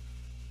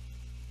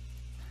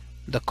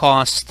the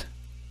cost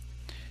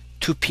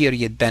to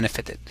period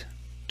benefited.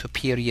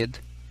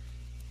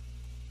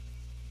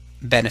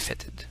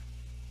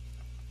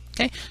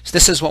 Okay, so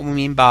this is what we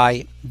mean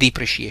by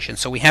depreciation.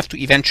 So we have to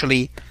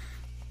eventually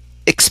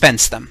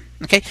expense them.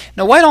 Okay,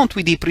 now why don't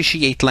we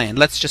depreciate land?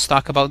 Let's just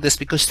talk about this,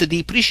 because to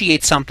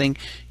depreciate something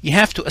you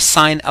have to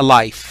assign a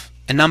life,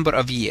 a number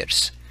of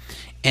years,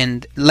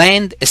 and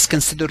land is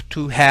considered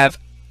to have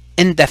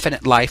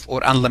indefinite life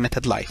or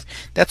unlimited life.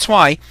 That's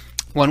why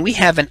when we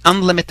have an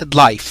unlimited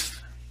life,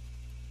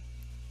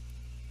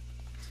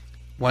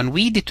 when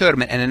we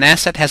determine and an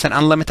asset has an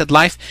unlimited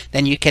life,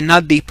 then you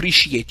cannot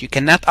depreciate. You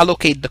cannot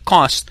allocate the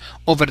cost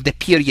over the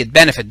period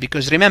benefit,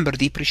 because remember,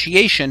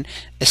 depreciation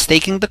is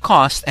taking the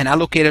cost and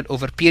allocate it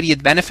over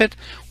period benefit.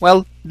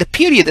 Well, the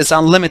period is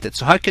unlimited,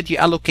 so how can you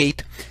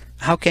allocate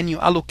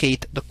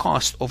the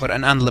cost over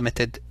an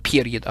unlimited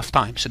period of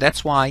time? So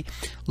that's why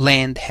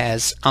land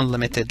has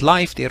unlimited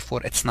life,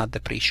 therefore it's not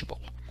depreciable.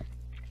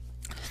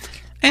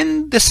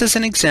 And this is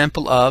an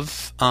example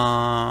of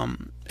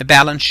a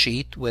balance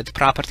sheet with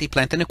property,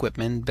 plant and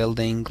equipment,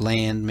 building,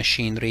 land,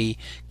 machinery,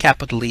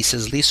 capital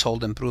leases,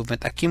 leasehold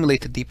improvement,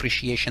 accumulated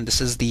depreciation. This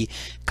is the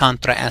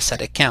contra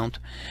asset account.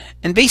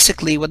 And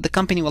basically what the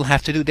company will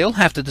have to do, they'll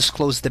have to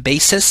disclose the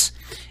basis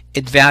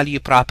it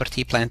value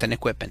property, plant and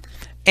equipment.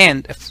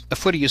 And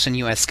if we're using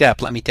US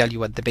GAAP, let me tell you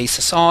what the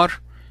basis are.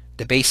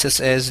 The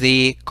basis is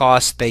the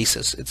cost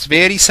basis. It's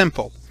very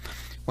simple.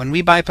 When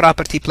we buy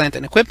property, plant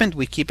and equipment,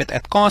 we keep it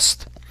at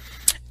cost.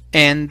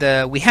 And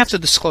we have to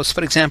disclose,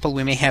 for example,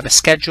 we may have a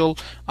schedule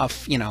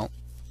of,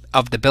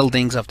 of the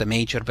buildings, of the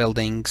major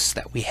buildings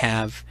that we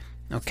have.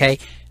 Okay,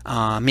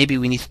 maybe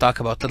we need to talk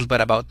about a little bit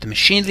about the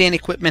machinery and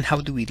equipment.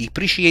 How do we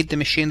depreciate the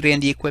machinery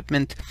and the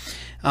equipment?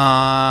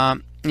 How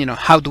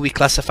do we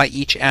classify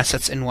each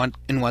assets in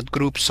what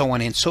group, so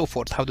on and so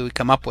forth? How do we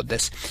come up with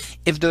this?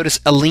 If there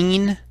is a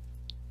lien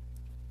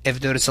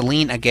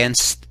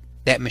against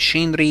that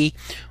machinery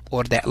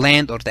or that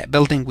land or that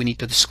building, we need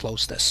to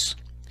disclose this.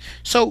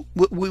 So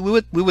we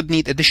would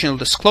need additional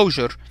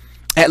disclosure,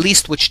 at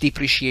least which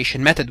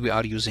depreciation method we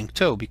are using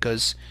too,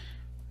 because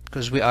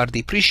we are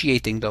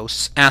depreciating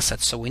those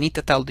assets. So we need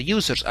to tell the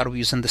users, are we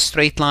using the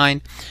straight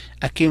line,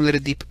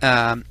 accumulated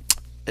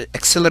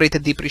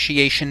accelerated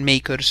depreciation,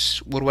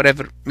 makers, or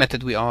whatever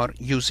method we are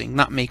using.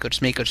 Not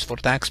makers for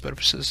tax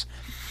purposes.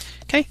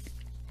 Okay.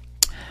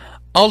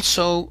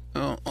 Also,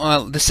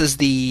 well, this is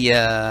the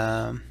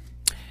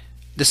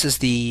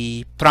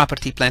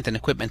property, plant and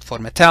equipment for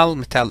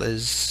Mattel. Mattel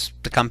is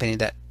the company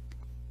that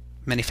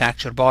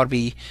manufacture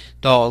Barbie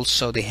dolls,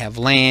 so they have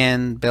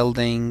land,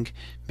 building,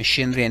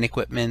 machinery and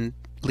equipment,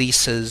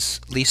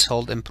 leases,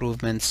 leasehold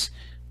improvements,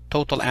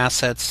 total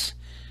assets,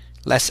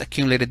 less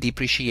accumulated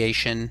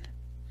depreciation.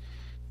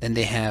 Then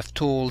they have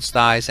tools,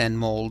 dies and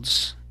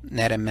molds,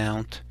 net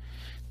amount,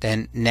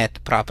 then net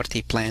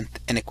property, plant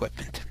and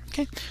equipment.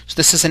 Okay, so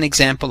this is an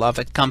example of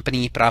a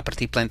company,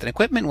 property, plant and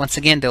equipment. Once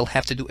again, they'll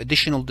have to do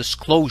additional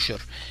disclosure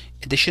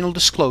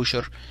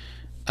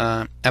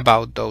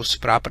about those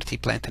property,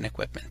 plant and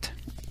equipment.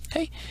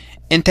 Okay,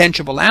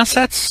 intangible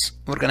assets,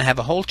 we're going to have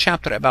a whole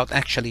chapter about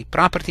actually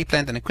property,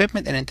 plant and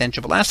equipment and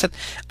intangible asset.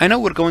 I know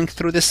we're going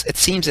through this, it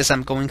seems as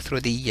I'm going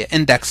through the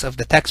index of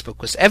the textbook,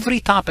 because every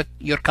topic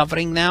you're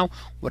covering now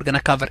we're going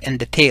to cover in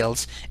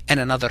details in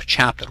another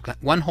chapter.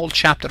 One whole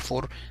chapter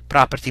for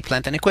property,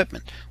 plant and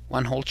equipment,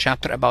 one whole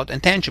chapter about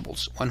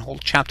intangibles, one whole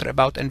chapter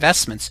about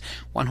investments,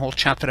 one whole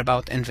chapter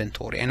about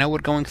inventory. I know we're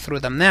going through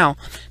them now,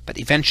 but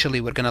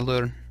eventually we're going to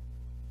learn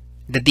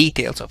the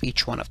details of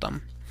each one of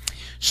them.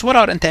 So what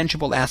are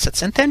intangible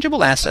assets?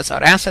 Intangible assets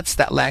are assets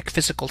that lack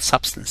physical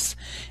substance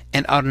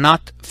and are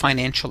not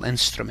financial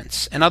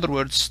instruments. In other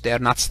words, they are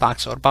not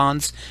stocks or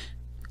bonds,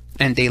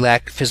 and they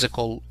lack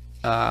physical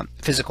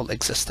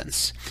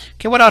existence.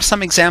 Okay, what are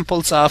some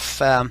examples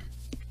of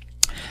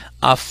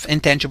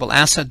intangible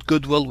asset?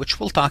 Goodwill, which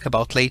we'll talk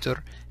about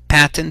later,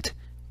 patent,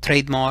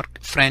 trademark,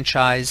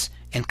 franchise,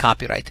 and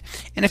copyright.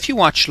 And if you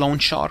watch Loan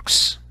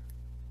Sharks,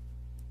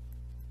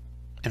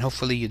 and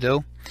hopefully you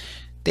do,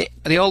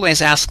 they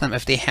always ask them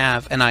if they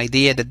have an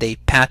idea, that they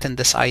patent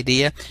this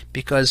idea,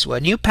 because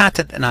when you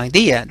patent an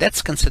idea,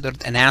 that's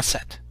considered an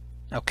asset.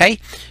 Okay,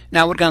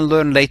 now we're going to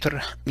learn later,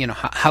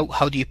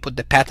 how do you put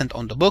the patent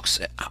on the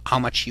books, how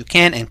much you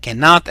can and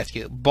cannot, if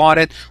you bought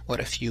it or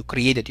if you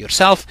created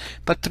yourself.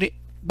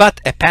 But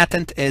a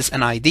patent is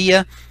an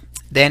idea,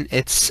 then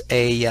it's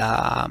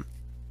an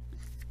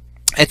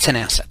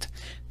asset.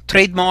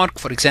 Trademark,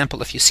 for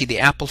example, if you see the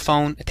Apple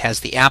phone, it has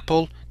the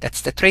Apple,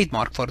 that's the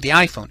trademark for the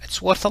iPhone.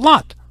 It's worth a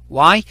lot.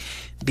 Why?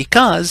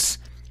 Because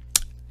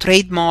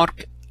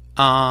trademark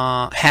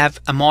have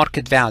a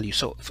market value.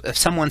 So if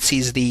someone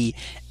sees the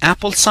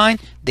Apple sign,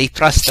 they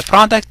trust the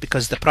product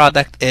because the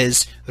product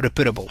is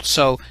reputable.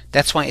 So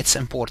that's why it's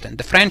important.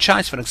 The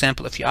franchise, for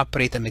example, if you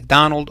operate a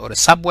McDonald's or a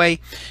Subway,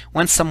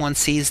 once someone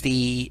sees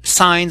the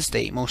signs,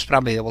 they most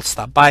probably will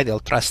stop by, they'll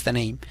trust the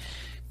name.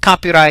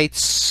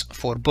 Copyrights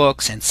for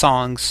books and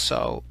songs,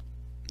 so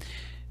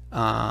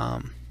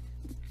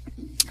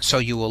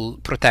you will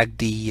protect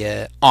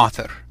the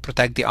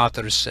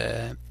author's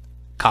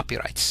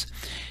copyrights.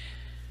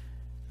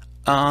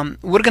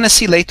 We're gonna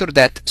see later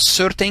that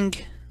certain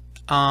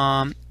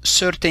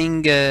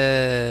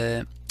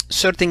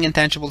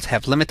intangibles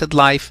have limited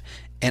life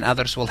and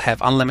others will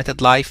have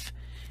unlimited life.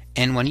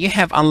 And when you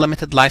have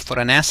unlimited life for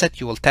an asset,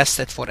 you will test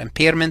it for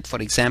impairment.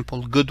 For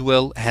example,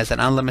 goodwill has an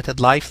unlimited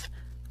life,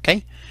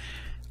 okay?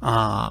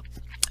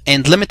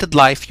 And limited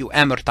life you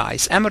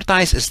amortize.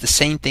 Amortize is the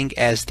same thing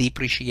as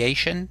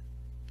depreciation,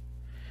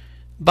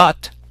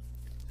 but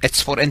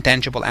it's for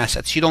intangible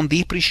assets. You don't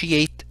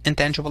depreciate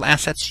intangible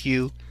assets,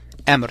 you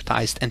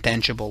amortized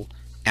intangible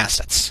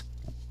assets.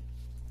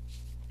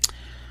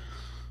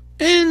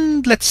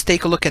 And let's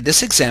take a look at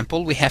this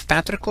example. We have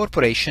Patrick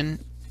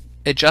Corporation.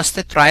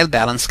 Adjusted trial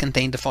balance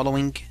contained the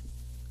following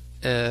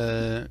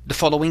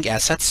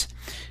assets: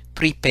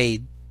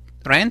 prepaid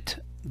rent,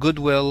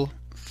 goodwill,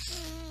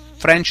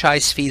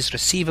 franchise fees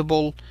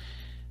receivable,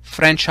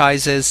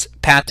 franchises,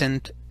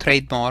 patent,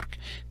 trademark.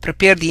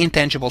 Prepare the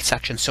intangible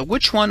section. So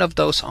which one of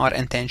those are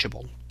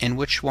intangible and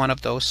which one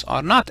of those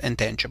are not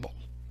intangible?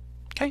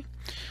 Okay,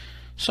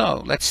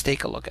 so let's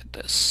take a look at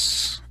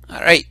this.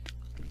 All right.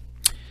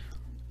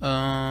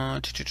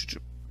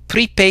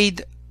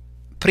 Prepaid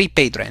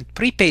rent.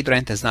 Prepaid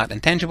rent is not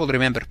intangible.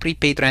 Remember,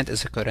 prepaid rent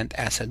is a current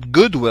asset.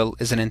 Goodwill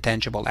is an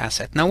intangible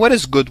asset. Now, what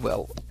is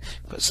goodwill?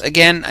 Because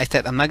again, I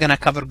said I'm not going to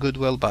cover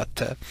goodwill,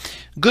 but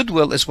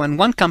goodwill is when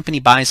one company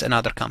buys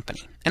another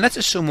company. And let's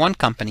assume one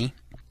company.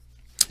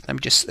 Let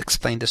me just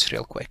explain this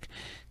real quick.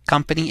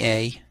 Company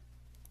A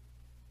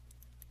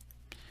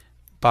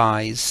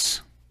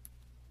buys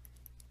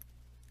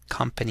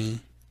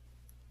Company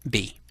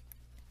B.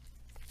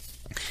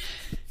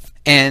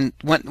 And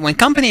when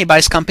Company A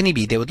buys Company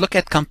B, they would look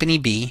at Company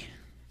B.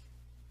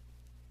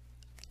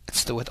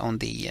 Let's do it on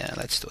the,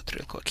 let's do it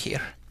real quick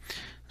here.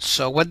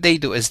 So what they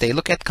do is they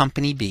look at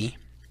Company B,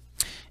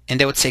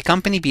 and they would say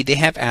Company B, they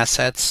have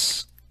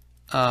assets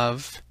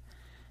of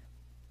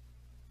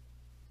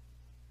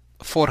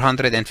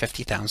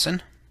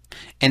 $450,000,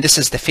 and this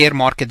is the fair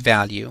market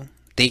value.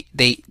 In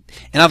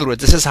other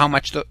words, this is how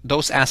much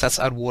those assets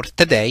are worth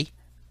today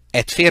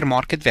at fair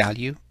market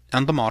value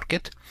on the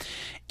market.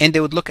 And they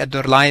would look at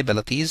their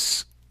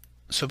liabilities.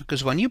 So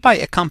because when you buy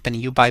a company,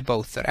 you buy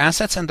both their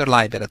assets and their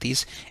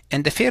liabilities,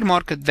 and the fair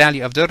market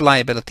value of their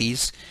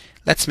liabilities,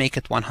 let's make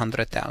it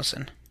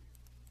 $100,000.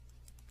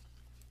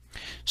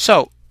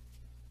 So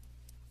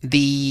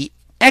the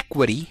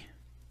equity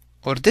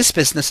or this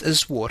business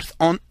is worth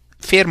on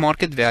fair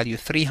market value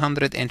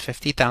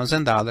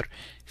 $350,000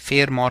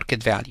 fair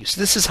market value.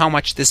 So this is how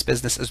much this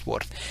business is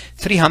worth,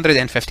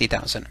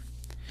 $350,000.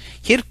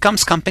 Here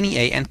comes Company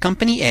A, and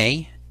Company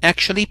A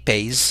actually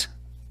pays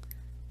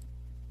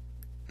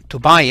to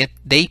buy it.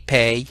 They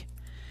pay,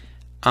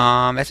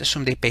 let's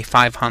assume they pay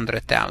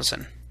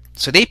 $500,000.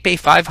 So they pay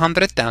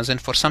 $500,000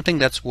 for something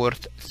that's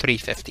worth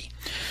 $350,000.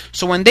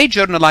 So when they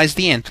journalize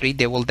the entry,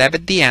 they will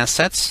debit the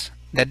assets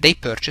that they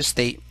purchased.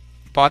 They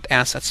bought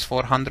assets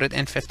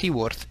 $450,000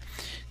 worth.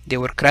 They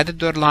will credit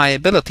their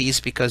liabilities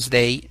because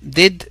they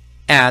did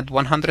add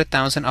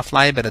 $100,000 of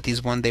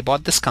liabilities when they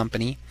bought this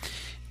company.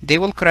 They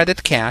will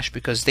credit cash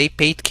because they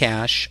paid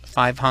cash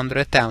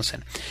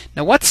 $500,000.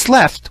 Now what's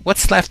left?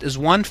 What's left is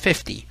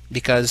 $150,000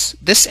 because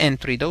this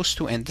entry, those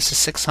two, and this is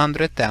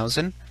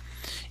 $600,000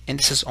 and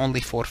this is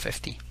only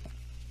 $450,000.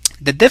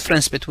 The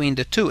difference between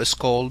the two is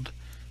called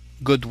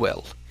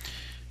goodwill.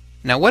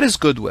 Now what is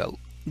goodwill?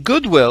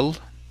 Goodwill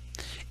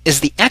is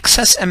the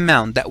excess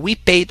amount that we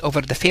paid over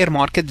the fair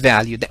market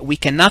value that we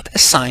cannot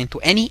assign to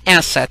any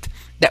asset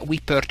that we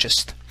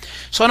purchased.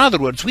 So in other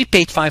words, we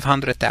paid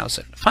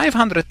 $500,000.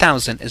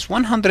 $500,000 is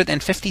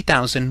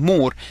 $150,000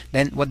 more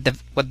than what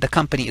the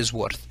company is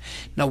worth.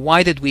 Now,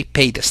 why did we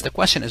pay this? The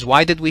question is,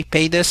 why did we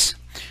pay this?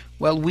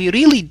 Well, we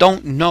really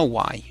don't know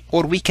why,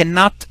 or we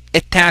cannot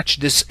attach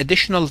this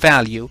additional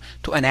value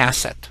to an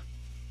asset.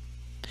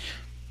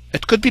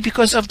 It could be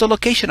because of the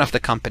location of the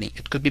company.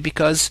 It could be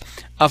because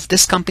of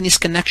this company's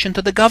connection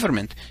to the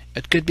government.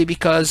 It could be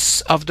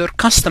because of their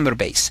customer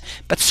base.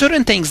 But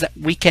certain things that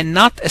we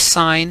cannot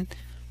assign,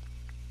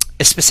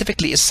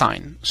 specifically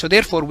assign. So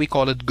therefore we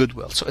call it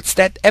goodwill. So it's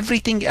that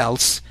everything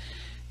else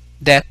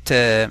that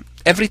that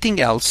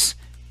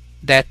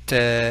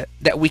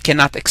we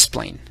cannot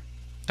explain.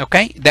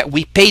 Okay, that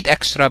we paid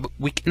extra,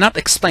 we cannot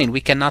explain,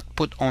 we cannot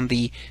put on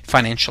the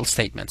financial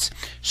statements.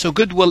 So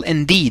goodwill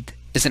indeed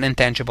is an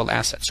intangible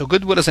asset. So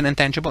goodwill is an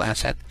intangible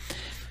asset.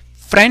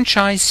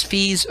 Franchise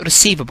fees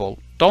receivable.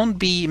 Don't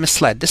be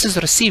misled. This is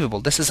receivable.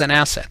 This is an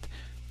asset.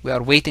 We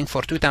are waiting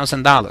for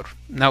 $2,000.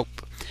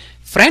 Nope.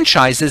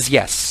 Franchises,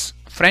 yes.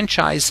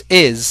 franchise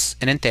is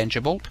an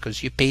intangible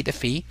because you paid a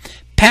fee.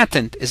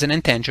 Patent is an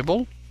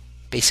intangible.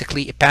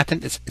 Basically, a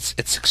patent is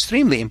it's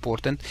extremely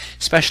important,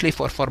 especially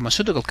for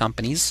pharmaceutical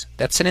companies.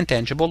 That's an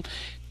intangible.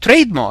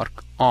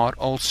 Trademark are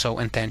also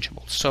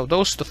intangibles. So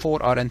those the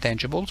four are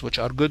intangibles, which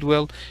are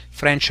goodwill,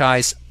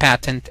 franchise,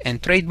 patent,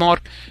 and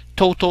trademark.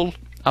 Total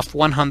of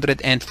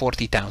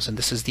 140,000.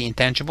 This is the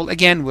intangible.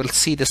 Again, we'll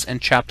see this in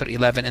chapter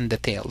 11 in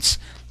details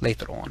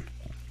later on.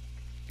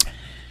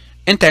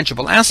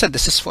 Intangible asset,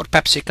 this is for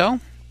PepsiCo.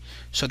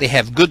 So they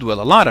have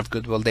goodwill, a lot of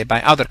goodwill. They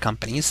buy other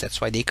companies. That's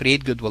why they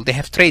create goodwill. They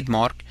have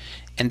trademark,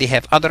 and they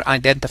have other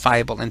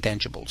identifiable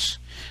intangibles.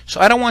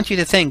 So I don't want you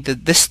to think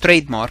that this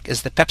trademark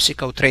is the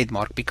PepsiCo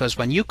trademark, because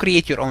when you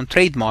create your own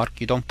trademark,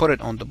 you don't put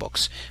it on the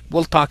books.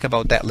 We'll talk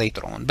about that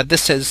later on. But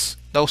this is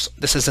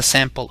a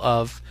sample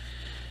of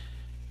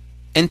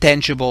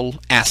intangible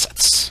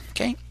assets.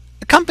 Okay.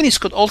 The companies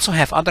could also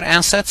have other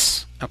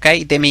assets.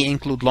 Okay, they may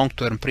include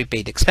long-term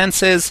prepaid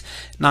expenses,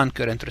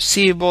 non-current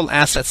receivable,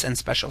 assets and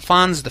special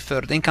funds,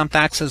 deferred income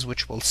taxes,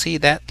 which we'll see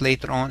that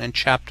later on in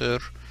chapter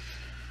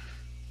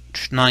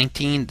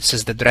 19. This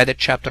is the dreaded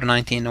chapter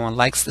 19. No one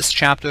likes this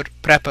chapter.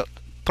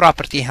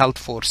 Property held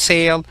for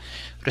sale,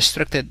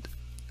 restricted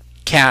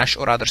cash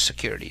or other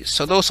securities.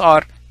 So those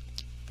are,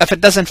 if it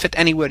doesn't fit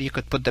anywhere, you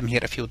could put them here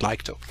if you would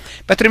like to.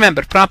 But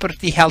remember,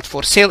 property held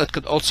for sale, it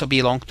could also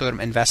be long-term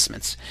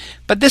investments.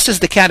 But this is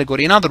the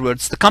category. In other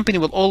words, the company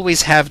will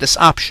always have this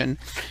option.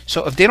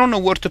 So if they don't know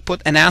where to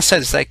put an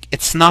asset, it's like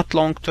it's not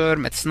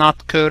long-term, it's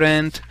not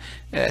current,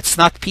 it's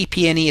not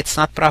PP&E, it's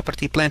not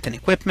property, plant, and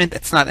equipment,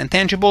 it's not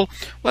intangible.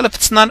 Well, if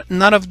it's not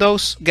none of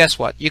those, guess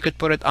what? You could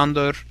put it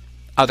under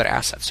other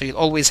assets. So you'll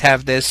always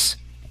have this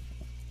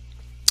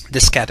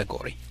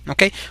category.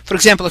 Okay, for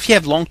example, if you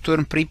have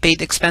long-term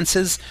prepaid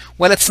expenses,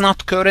 well, it's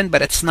not current,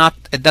 but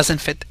it doesn't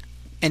fit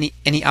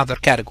any other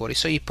category,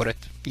 so you put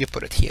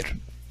it here.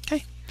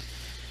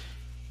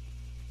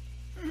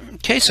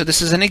 Okay, so this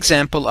is an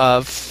example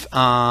of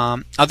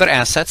other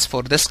assets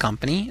for this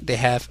company. They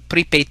have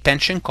prepaid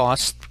pension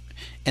cost,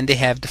 and they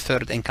have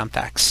deferred income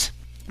tax.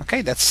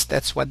 Okay,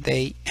 that's what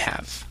they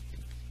have.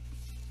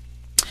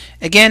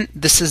 Again,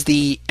 this is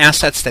the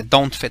assets that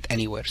don't fit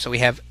anywhere, so we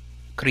have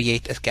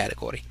create a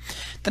category.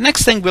 The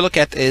next thing we look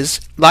at is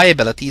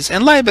liabilities,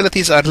 and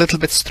liabilities are a little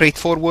bit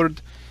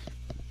straightforward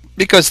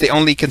because they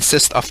only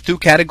consist of two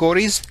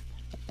categories,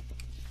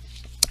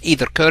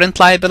 either current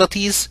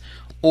liabilities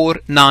or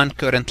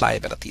non-current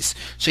liabilities.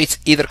 So it's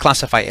either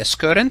classified as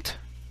current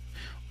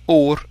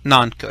or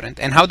non-current.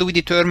 And how do we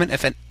determine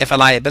if a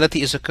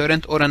liability is a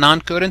current or a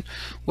non-current?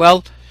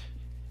 Well,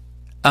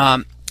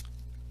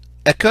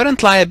 a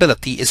current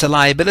liability is a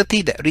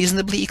liability that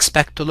reasonably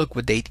expect to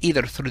liquidate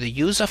either through the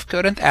use of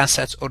current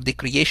assets or the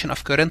creation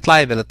of current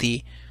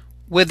liability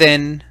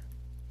within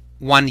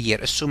 1 year,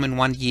 assuming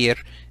 1 year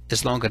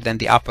is longer than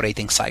the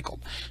operating cycle.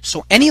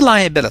 So any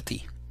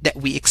liability that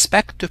we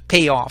expect to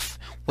pay off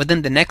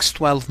within the next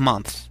 12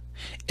 months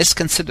is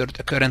considered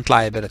a current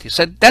liability.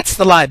 So that's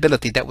the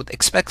liability that would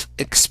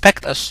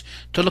expect us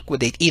to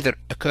liquidate either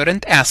a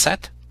current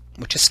asset,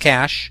 which is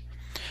cash,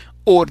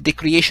 or the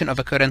creation of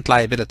a current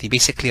liability,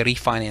 basically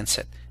refinance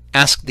it.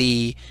 Ask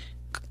the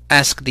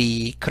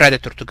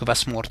creditor to give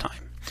us more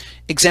time.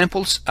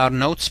 Examples are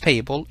notes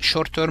payable,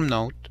 short-term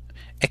note,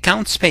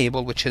 accounts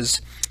payable, which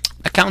is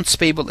accounts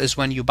payable is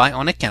when you buy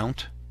on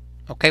account.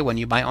 Okay, when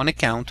you buy on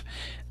account.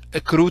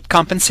 Accrued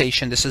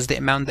compensation, this is the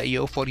amount that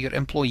you owe for your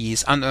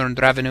employees. Unearned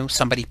revenue,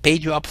 somebody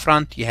paid you up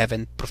front, you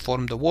haven't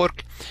performed the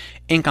work.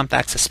 Income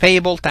taxes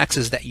payable,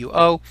 taxes that you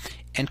owe,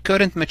 and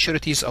current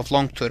maturities of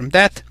long-term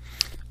debt.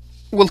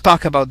 We'll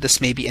talk about this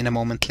maybe in a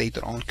moment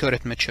later on,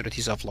 current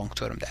maturities of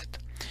long-term debt.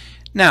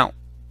 Now,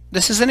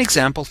 this is an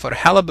example for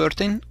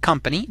Halliburton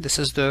company. This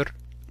is their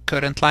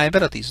current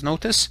liabilities.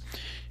 Notice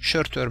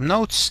short-term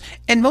notes,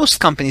 and most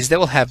companies, they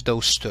will have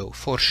those two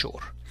for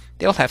sure.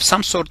 They'll have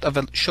some sort of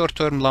a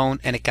short-term loan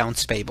and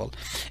accounts payable.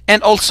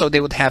 And also they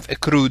would have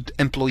accrued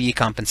employee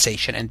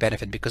compensation and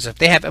benefit, because if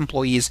they have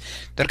employees,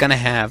 they're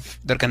gonna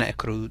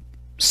accrue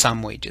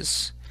some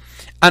wages.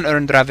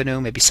 Unearned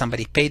revenue, maybe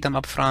somebody paid them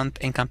up front.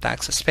 Income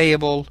taxes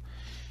payable,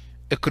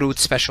 accrued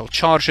special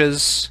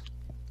charges.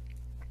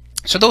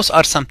 So those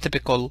are some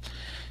typical,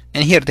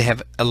 and here they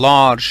have a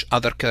large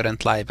other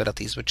current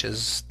liabilities, which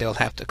is, they'll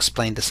have to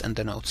explain this in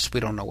the notes.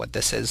 We don't know what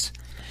this is.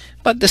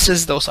 But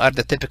those are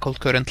the typical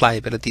current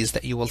liabilities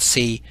that you will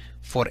see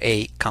for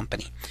a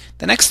company.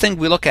 The next thing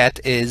we look at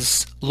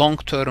is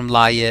long-term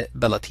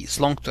liabilities.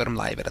 Long-term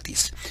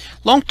liabilities.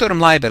 Long-term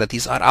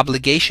liabilities are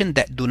obligations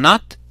that do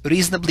not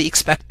reasonably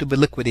expect to be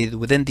liquidated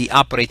within the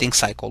operating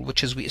cycle,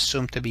 which is we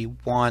assume to be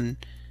 1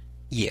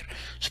 year.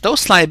 So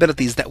those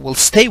liabilities that will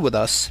stay with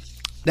us,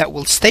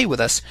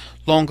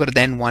 longer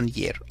than 1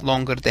 year,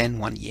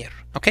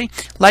 okay?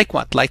 Like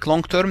what? Like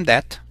long-term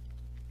debt,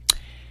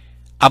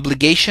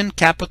 obligation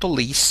capital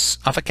lease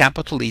of a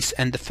capital lease,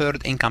 and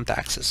deferred income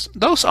taxes.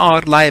 Those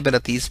are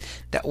liabilities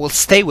that will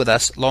stay with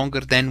us longer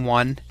than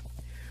one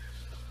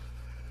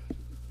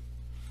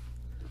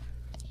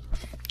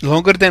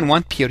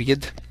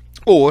period,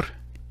 or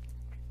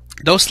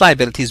those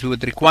liabilities we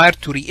would require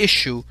to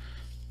reissue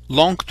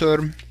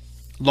long-term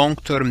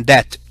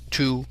debt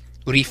to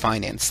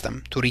refinance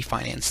them.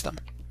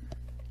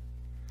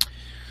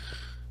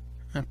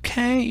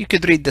 Okay, you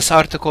could read this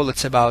article.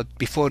 It's about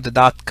before the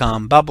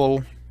dot-com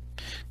bubble.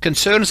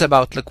 Concerns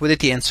about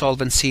liquidity and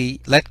solvency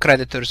led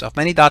creditors of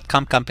many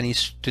dot-com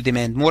companies to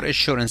demand more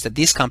assurance that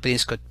these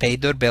companies could pay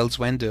their bills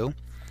when due.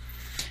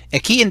 A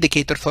key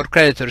indicator for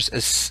creditors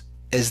is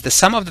the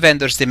sum of the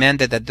vendors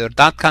demanded that their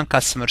dot-com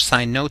customers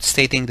sign notes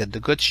stating that the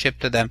goods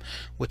shipped to them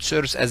would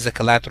serve as the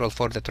collateral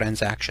for the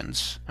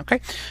transactions. Okay,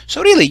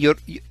 so really,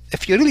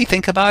 if you really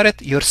think about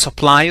it, your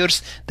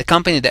suppliers, the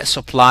company that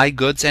supply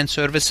goods and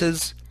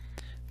services,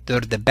 they're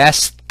the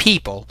best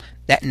people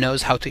that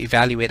knows how to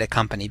evaluate a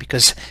company.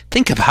 Because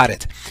think about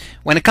it,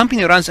 when a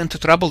company runs into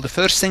trouble, the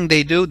first thing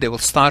they do, they will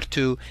start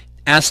to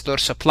ask their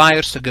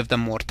suppliers to give them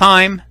more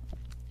time,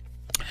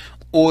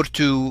 or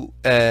to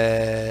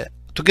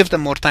give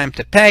them more time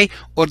to pay,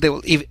 or they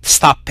will even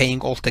stop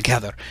paying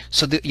altogether.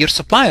 So your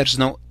suppliers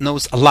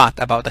knows a lot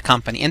about the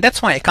company, and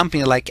that's why a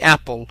company like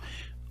Apple,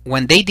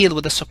 when they deal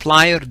with a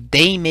supplier,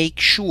 they make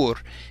sure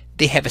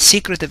they have a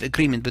secretive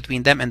agreement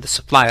between them and the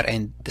supplier,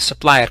 and the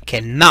supplier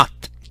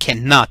cannot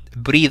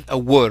breathe a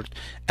word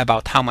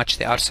about how much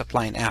they are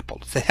supplying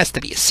Apple. It has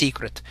to be a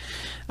secret.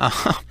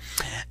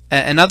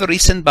 Another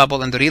recent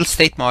bubble in the real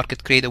estate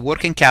market created a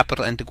working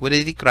capital and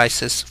liquidity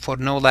crisis for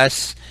no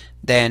less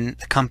than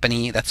a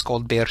company that's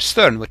called Bear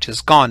Stearns, which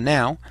is gone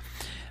now.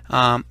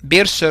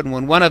 Bear Stearns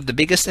were one of the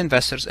biggest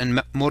investors in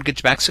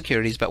mortgage-backed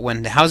securities, but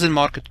when the housing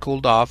market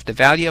cooled off, the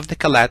value of the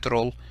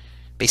collateral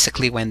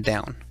basically went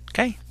down.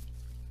 Okay.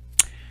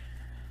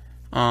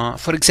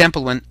 For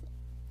example,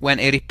 when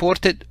a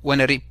report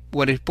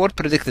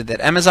predicted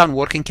that Amazon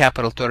working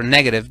capital turned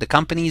negative, the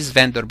company's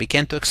vendor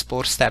began to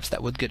explore steps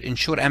that would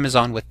ensure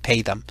Amazon would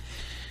pay them.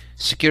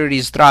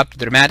 Securities dropped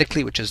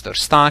dramatically, which is their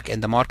stock,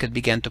 and the market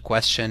began to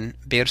question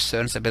Bear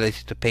Stearns'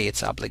 ability to pay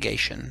its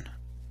obligation.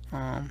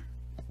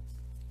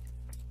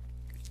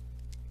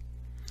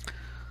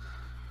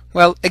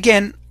 Well,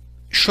 again,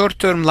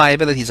 short-term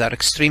liabilities are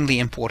extremely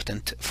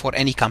important for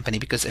any company,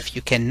 because if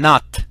you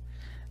cannot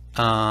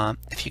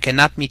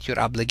meet your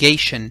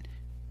obligation,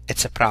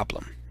 it's a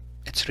problem.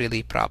 It's really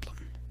a problem.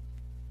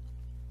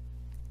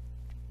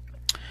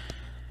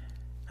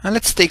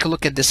 Let's take a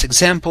look at this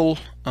example.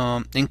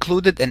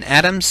 Included in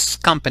Adams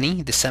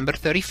Company, December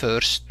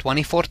 31st,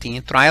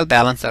 2014, trial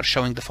balance are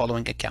showing the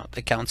following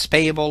accounts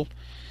payable,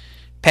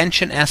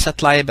 pension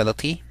asset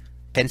liability,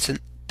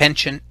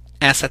 pension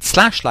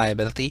asset /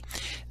 liability,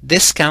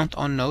 discount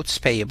on notes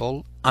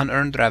payable,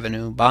 unearned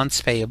revenue,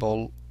 bonds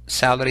payable,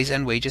 salaries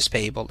and wages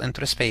payable,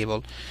 interest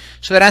payable.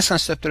 So they're asking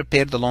us to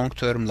prepare the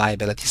long-term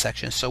liability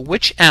section. So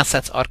which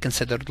assets are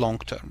considered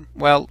long-term?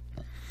 Well,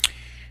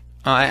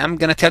 I'm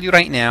going to tell you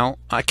right now,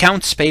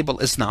 accounts payable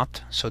is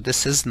not. So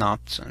this is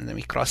not. And then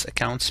we cross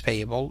accounts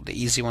payable, the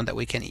easy one that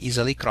we can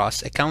easily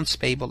cross. Accounts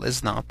payable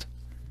is not.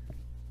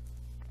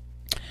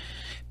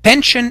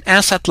 Pension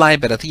asset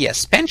liability,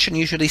 yes. Pension,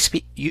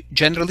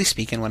 generally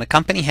speaking, when a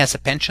company has a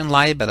pension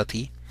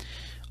liability,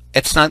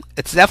 it's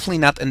definitely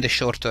not in the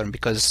short term,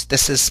 because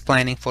this is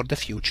planning for the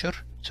future.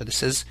 So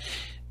this is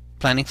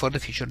planning for the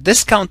future.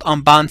 Discount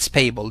on bonds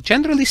payable.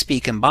 Generally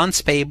speaking,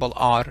 bonds payable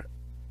are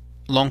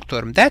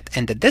long-term debt,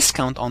 and the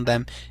discount on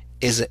them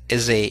is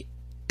a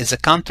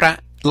contra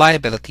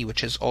liability,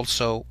 which is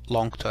also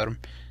long-term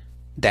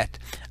debt.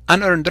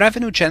 Unearned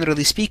revenue,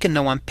 generally speaking,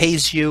 no one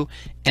pays you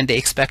and they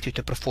expect you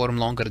to perform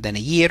longer than a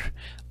year.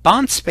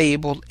 Bonds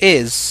payable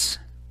is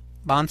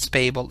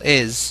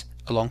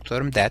a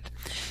long-term debt.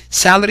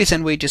 Salaries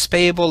and wages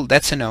payable,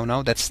 that's a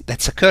no-no.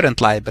 That's a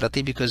current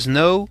liability, because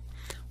no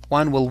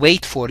one will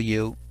wait for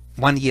you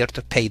 1 year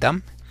to pay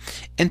them.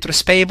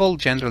 Interest payable,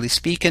 generally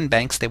speaking,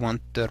 banks, they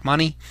want their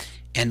money,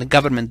 and the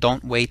government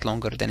don't wait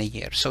longer than a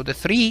year. So the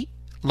three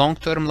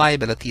long-term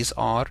liabilities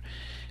are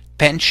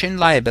pension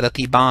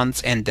liability,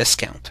 bonds, and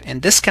discount.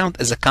 And discount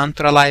is a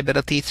contra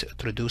liability, it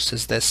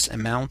reduces this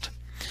amount.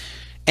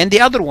 And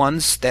the other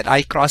ones that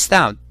I crossed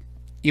out,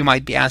 you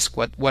might be asked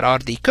what are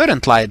the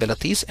current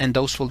liabilities, and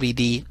those will be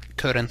the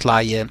current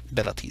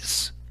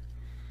liabilities.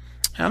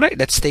 All right,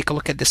 let's take a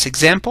look at this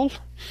example.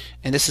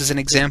 And this is an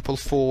example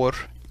for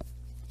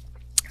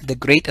the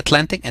Great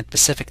Atlantic and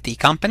Pacific Tea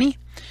Company.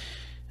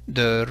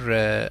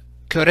 Their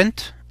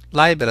current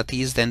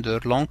liabilities, then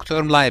their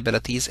long-term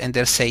liabilities, and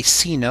there's a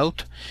C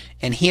note.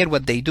 And here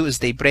what they do is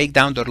they break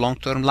down their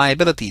long-term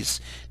liabilities.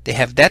 They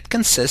have debt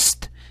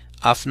consist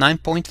of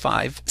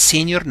 9.5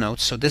 senior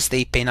notes, so this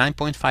they pay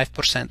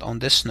 9.5% on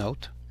this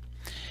note.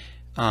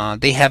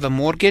 They have a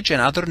mortgage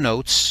and other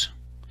notes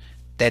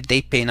that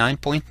they pay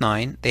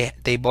 9.9.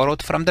 They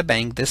borrowed from the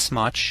bank this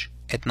much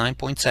at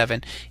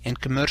 9.7,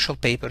 and commercial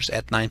papers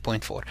at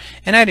 9.4.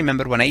 And I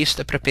remember when I used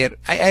to prepare,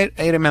 I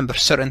remember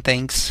certain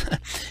things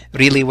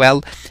really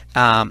well.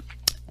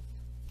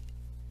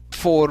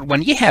 For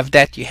when you have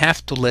debt, you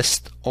have to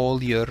list all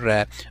the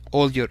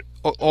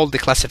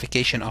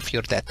classification of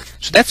your debt.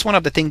 So that's one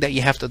of the things that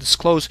you have to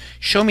disclose.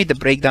 Show me the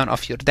breakdown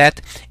of your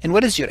debt, and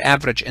what is your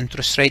average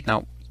interest rate.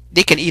 Now,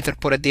 they can either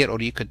put it there, or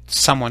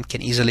someone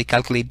can easily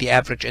calculate the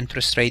average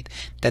interest rate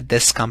that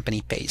this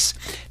company pays.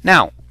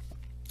 Now,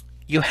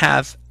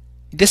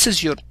 this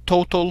is your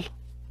total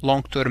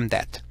long-term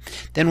debt.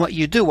 Then what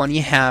you do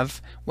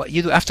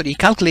after you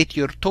calculate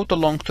your total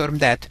long-term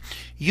debt,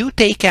 you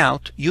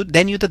deduct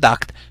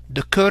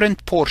the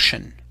current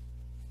portion.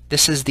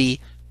 This is the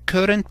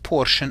current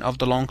portion of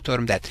the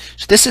long-term debt.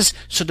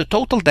 So the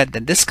total debt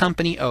that this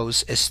company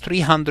owes is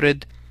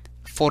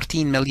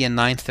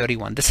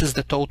 $314,931,000. This is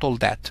the total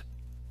debt,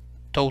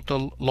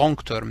 total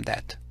long-term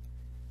debt.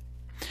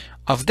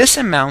 Of this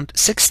amount,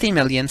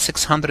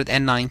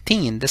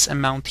 $60,619,000, this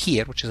amount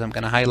here, which is I'm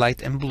going to highlight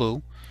in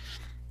blue,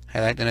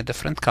 highlight in a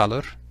different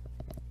color.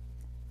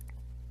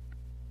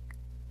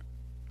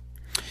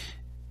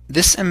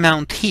 This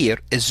amount here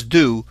is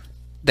due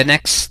the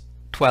next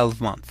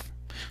 12 months.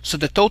 So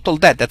the total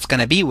debt that's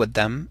going to be with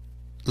them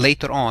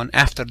later on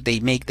after they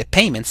make the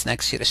payments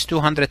next year is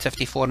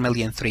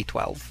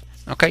 $254,312,000.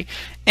 Okay,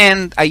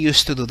 and I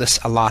used to do this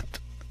a lot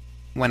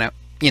when I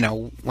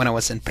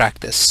was in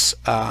practice.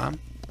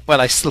 Well,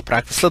 I still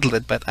practice a little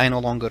bit, but I no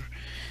longer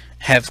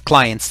have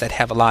clients that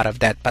have a lot of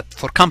debt. But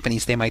for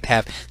companies, they might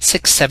have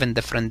 6-7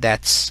 different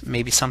debts,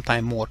 maybe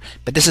sometime more.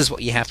 But this is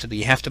what you have to do.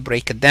 You have to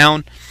break it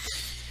down,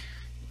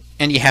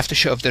 and you have to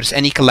show if there's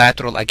any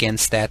collateral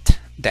against that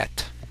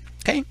debt.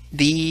 Okay.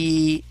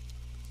 The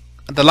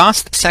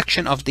last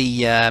section of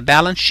the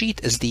balance sheet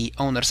is the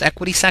owner's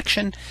equity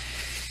section.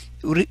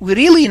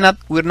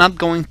 We're not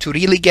going to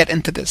really get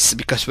into this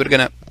because we're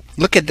gonna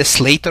look at this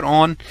later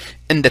on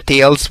in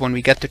details when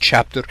we get to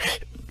chapter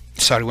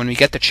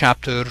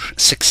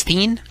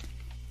 16.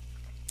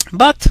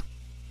 But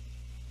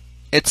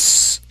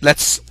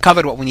let's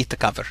cover what we need to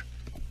cover.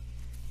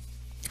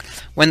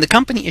 When the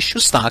company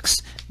issues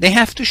stocks, they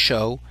have to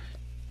show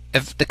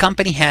if the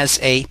company has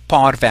a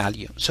par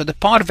value. So the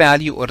par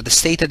value, or the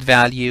stated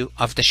value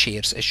of the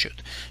shares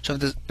issued. So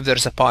if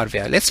there's a par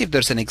value, let's see if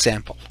there's an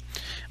example.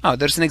 Oh,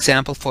 there's an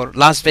example for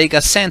Las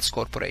Vegas Sands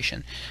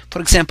Corporation. For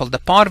example, the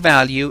par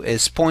value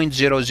is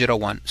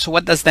 0.001. So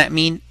what does that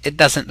mean? It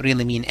doesn't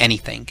really mean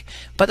anything.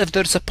 But if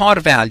there's a par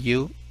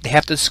value, they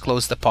have to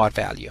disclose the par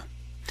value.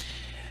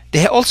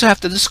 They also have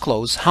to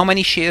disclose how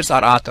many shares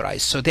are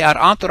authorized. So they are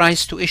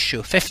authorized to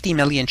issue 50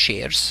 million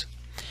shares.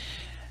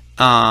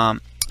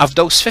 Of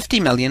those 50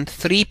 million,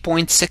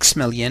 3.6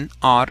 million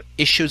are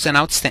issued and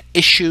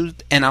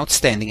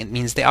outstanding. It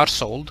means they are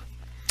sold.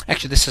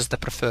 Actually, this is the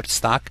preferred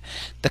stock.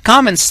 The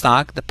common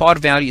stock, the par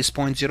value is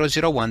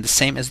 0.001, the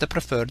same as the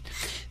preferred.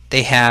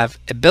 They have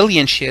 1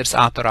 billion shares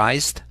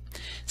authorized.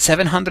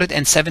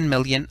 707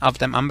 million of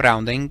them, I'm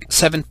rounding,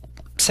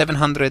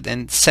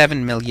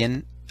 707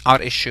 million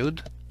are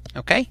issued.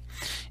 Okay,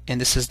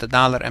 and this is the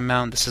dollar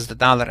amount, this is the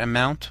dollar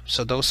amount.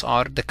 So those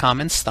are the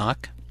common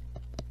stock.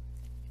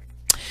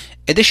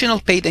 Additional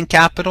paid-in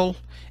capital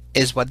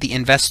is what the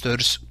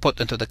investors put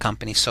into the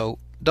company. So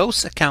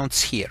those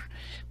accounts here,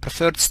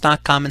 preferred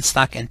stock, common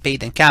stock, and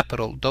paid-in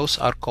capital, those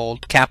are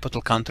called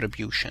capital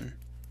contribution.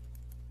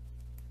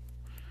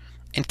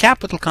 And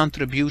capital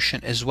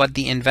contribution is what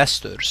the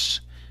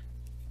investors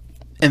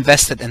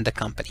invested in the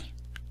company.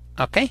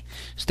 Okay,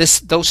 so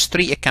those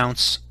three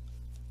accounts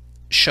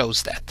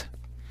shows that.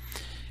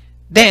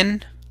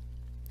 Then,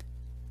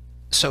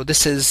 so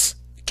this is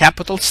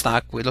capital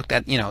stock. We looked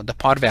at, the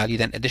par value,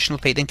 then additional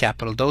paid-in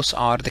capital. Those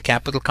are the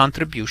capital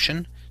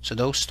contribution. So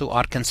those two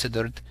are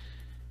considered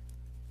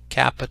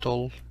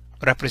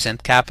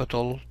represent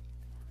capital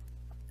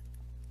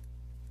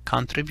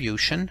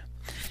contribution.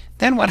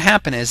 Then what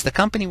happened is the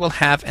company will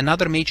have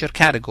another major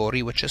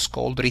category, which is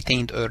called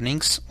retained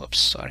earnings. Oops,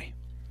 sorry.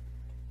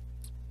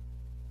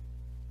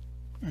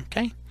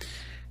 Okay.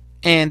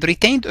 And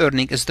retained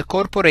earning is the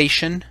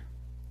corporation.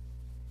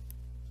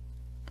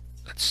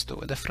 Let's do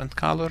a different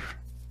color.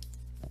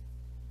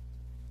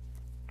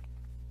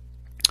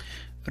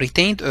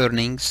 Retained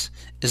earnings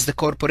is the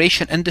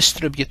corporation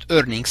undistributed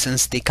earnings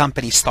since the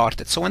company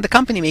started. So when the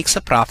company makes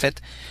a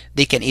profit,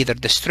 they can either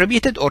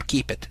distribute it or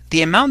keep it.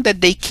 The amount that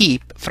they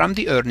keep from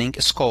the earning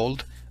is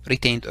called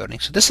retained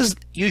earnings. So this is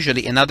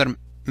usually another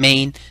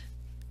main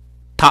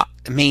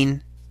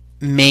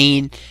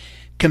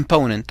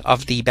component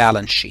of the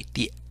balance sheet,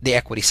 the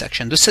equity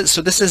section. This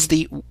is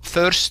the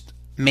first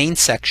main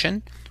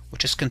section,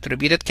 which is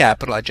contributed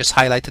capital. I just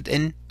highlighted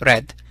in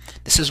red.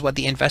 This is what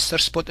the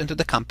investors put into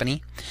the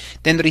company.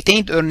 Then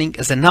retained earning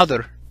is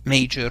another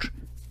major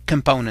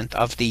component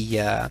of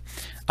the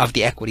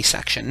equity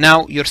section.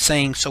 Now you're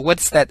saying, so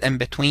what's that in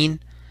between?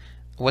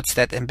 What's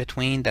that in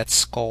between?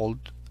 That's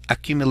called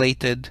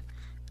accumulated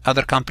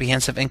other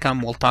comprehensive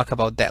income. We'll talk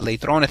about that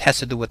later on. It has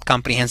to do with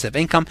comprehensive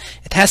income.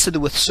 It has to do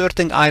with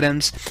certain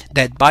items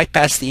that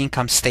bypass the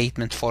income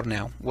statement for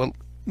now. We'll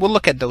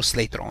look at those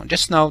later on.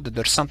 Just know that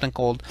there's something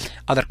called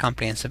other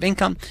comprehensive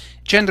income.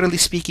 Generally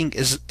speaking,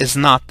 is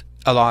not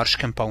a large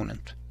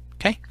component.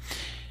 Okay,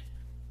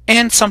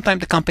 and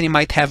sometimes the company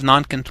might have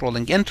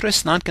non-controlling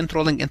interest.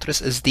 Non-controlling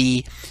interest is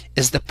the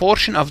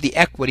portion of the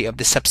equity of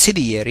the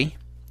subsidiary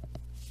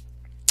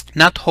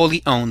not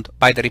wholly owned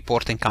by the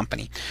reporting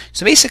company.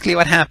 So basically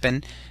what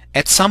happened,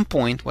 at some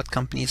point, what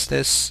company is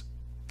this?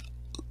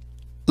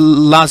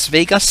 Las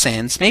Vegas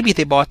Sands. Maybe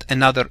they bought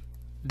another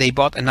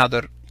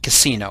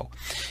casino,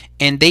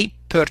 and they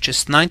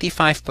purchased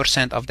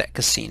 95% of that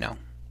casino,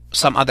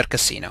 some other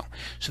casino.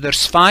 So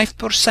there's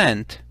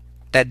 5%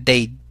 that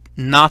they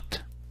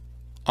not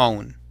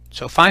own.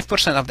 So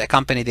 5% of the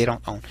company they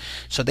don't own.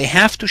 So they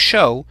have to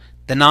show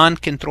the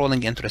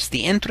non-controlling interest,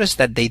 the interest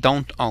that they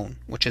don't own,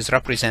 which is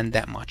represent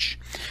that much.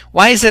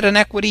 Why is it an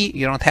equity?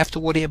 You don't have to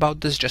worry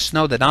about this. Just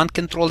know the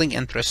non-controlling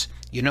interest.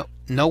 You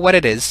know what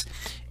it is.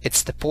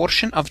 It's the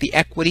portion of the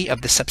equity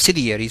of the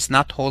subsidiaries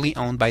not wholly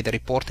owned by the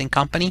reporting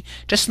company.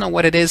 Just know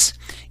what it is.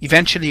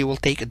 Eventually you will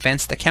take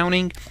advanced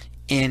accounting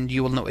and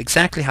you will know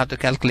exactly how to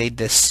calculate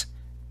this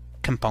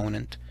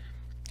component.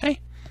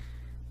 Okay.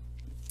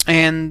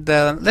 And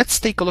let's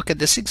take a look at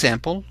this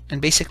example.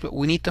 And basically what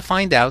we need to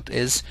find out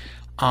is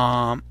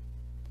a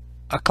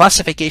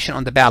classification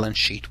on the balance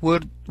sheet.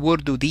 Where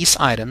do these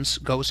items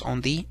goes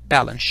on the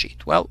balance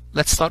sheet? Well,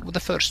 let's start with the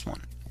first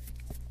one.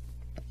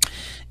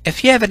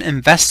 If you have an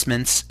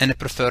investments in a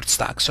preferred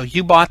stock, so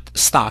you bought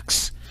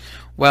stocks,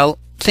 well,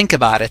 think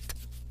about it.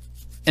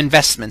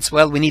 Investments,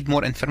 well, we need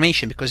more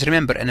information, because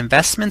remember, an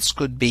investments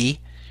could be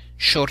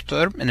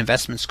short-term, and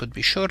investments could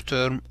be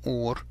short-term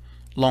or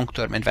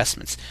long-term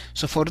investments.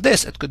 So for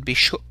this, it could be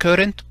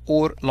current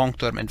or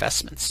long-term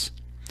investments.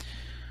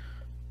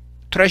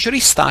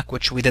 Treasury stock,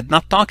 which we did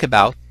not talk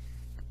about,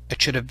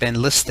 it should have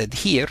been listed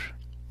here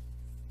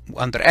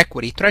under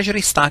equity.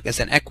 Treasury stock is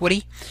an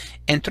equity,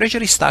 and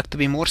treasury stock, to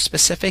be more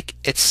specific,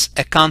 it's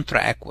a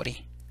contra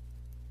equity.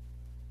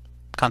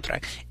 Contra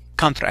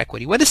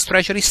equity. What is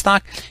treasury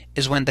stock?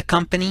 Is when the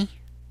company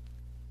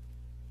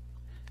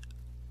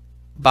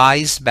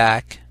buys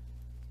back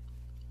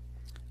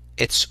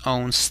its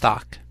own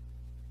stock.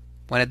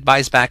 When it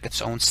buys back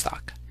its own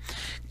stock.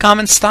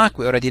 Common stock,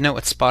 we already know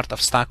it's part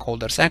of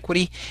stockholders'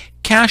 equity.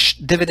 Cash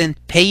dividend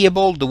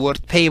payable, the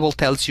word payable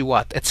tells you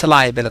what? It's a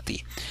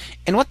liability.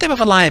 And what type of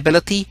a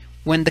liability?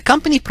 When the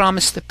company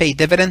promised to pay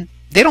dividend,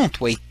 they don't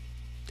wait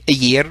a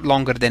year,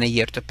 longer than a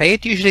year to pay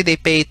it. Usually they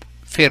pay it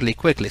fairly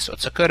quickly, so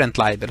it's a current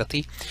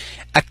liability.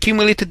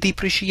 Accumulated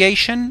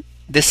depreciation,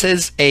 this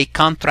is a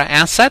contra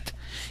asset,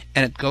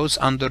 and it goes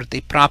under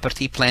the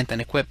property, plant, and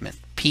equipment,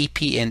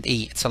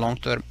 PP&E. It's a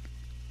long-term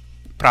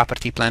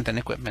property, plant, and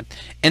equipment.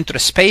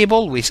 Interest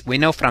payable, we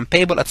know from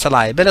payable it's a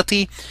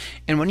liability,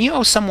 and when you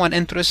owe someone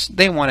interest,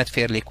 they want it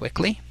fairly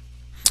quickly.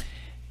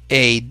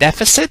 A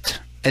deficit,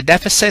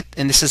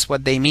 and this is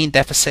what they mean,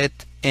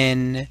 deficit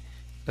in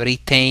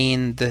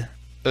retained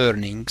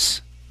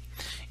earnings.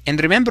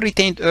 And remember,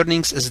 retained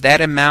earnings is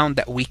that amount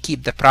that we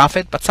keep the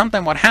profit, but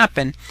sometimes what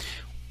happens,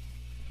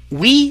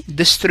 we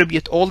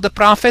distribute all the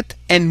profit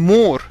and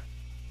more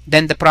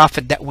than the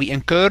profit that we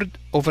incurred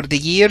over the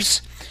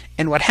years.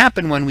 And what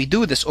happened when we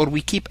do this, or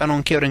we keep on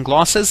incurring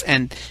losses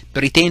and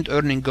the retained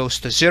earning goes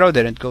to zero,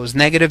 then it goes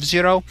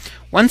 -0.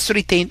 Once the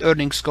retained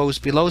earnings goes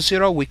below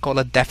 0, we call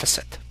it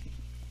deficit.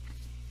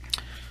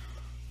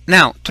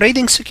 Now,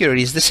 trading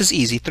securities, this is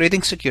easy.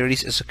 Trading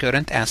securities is a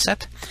current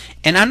asset.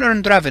 And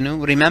unearned revenue,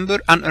 remember,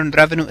 unearned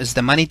revenue is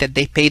the money that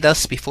they paid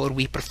us before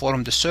we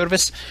perform the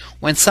service.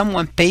 When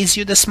someone pays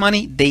you this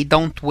money, they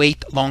don't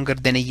wait longer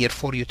than a year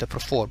for you to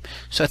perform.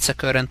 So it's a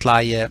current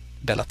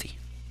liability.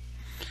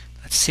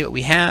 Let's see what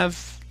we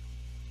have.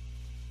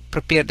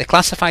 Prepare the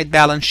classified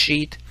balance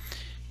sheet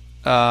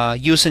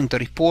using the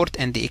report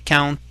and the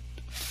account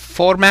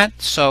format.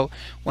 So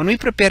when we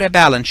prepare a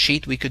balance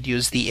sheet, we could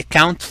use the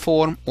account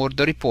form or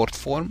the report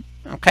form.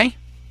 Okay.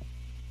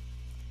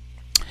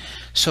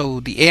 So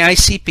the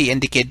AICP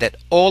indicate that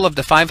all of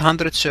the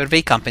 500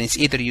 survey companies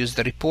either use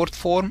the report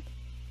form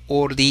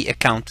or the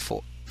account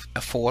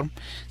form,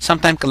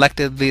 sometimes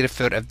collectively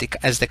referred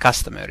as the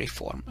customary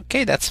form.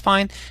 Okay, that's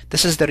fine.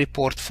 This is the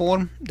report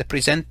form.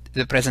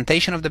 The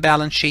presentation of the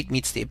balance sheet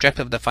meets the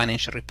objective of the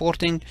financial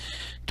reporting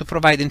to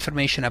provide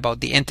information about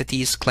the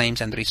entities,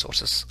 claims, and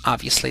resources.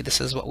 Obviously, this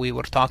is what we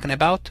were talking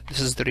about. This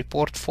is the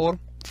report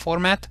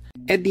format.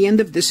 At the end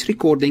of this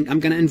recording, I'm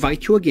going to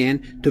invite you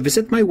again to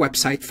visit my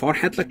website,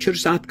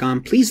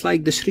 farhadlectures.com. Please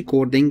like this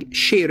recording,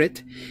 share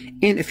it,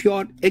 and if you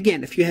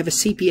have a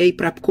CPA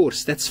prep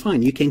course, that's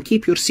fine. You can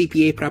keep your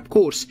CPA prep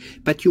course,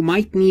 but you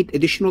might need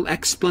additional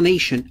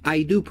explanation.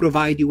 I do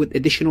provide you with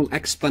additional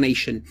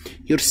explanation.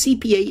 Your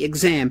CPA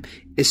exam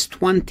is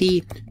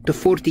 20 to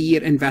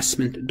 40-year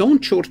investment.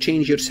 Don't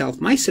shortchange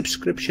yourself. My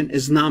subscription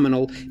is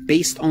nominal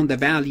based on the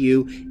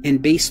value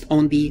and based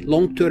on the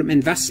long-term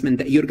investment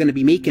that you're going to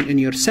be making in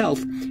yourself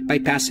by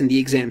passing the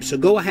exam. So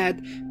go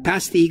ahead,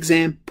 pass the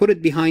exam, put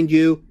it behind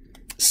you,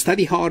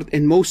 study hard,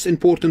 and most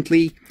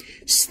importantly,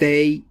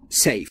 stay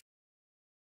safe.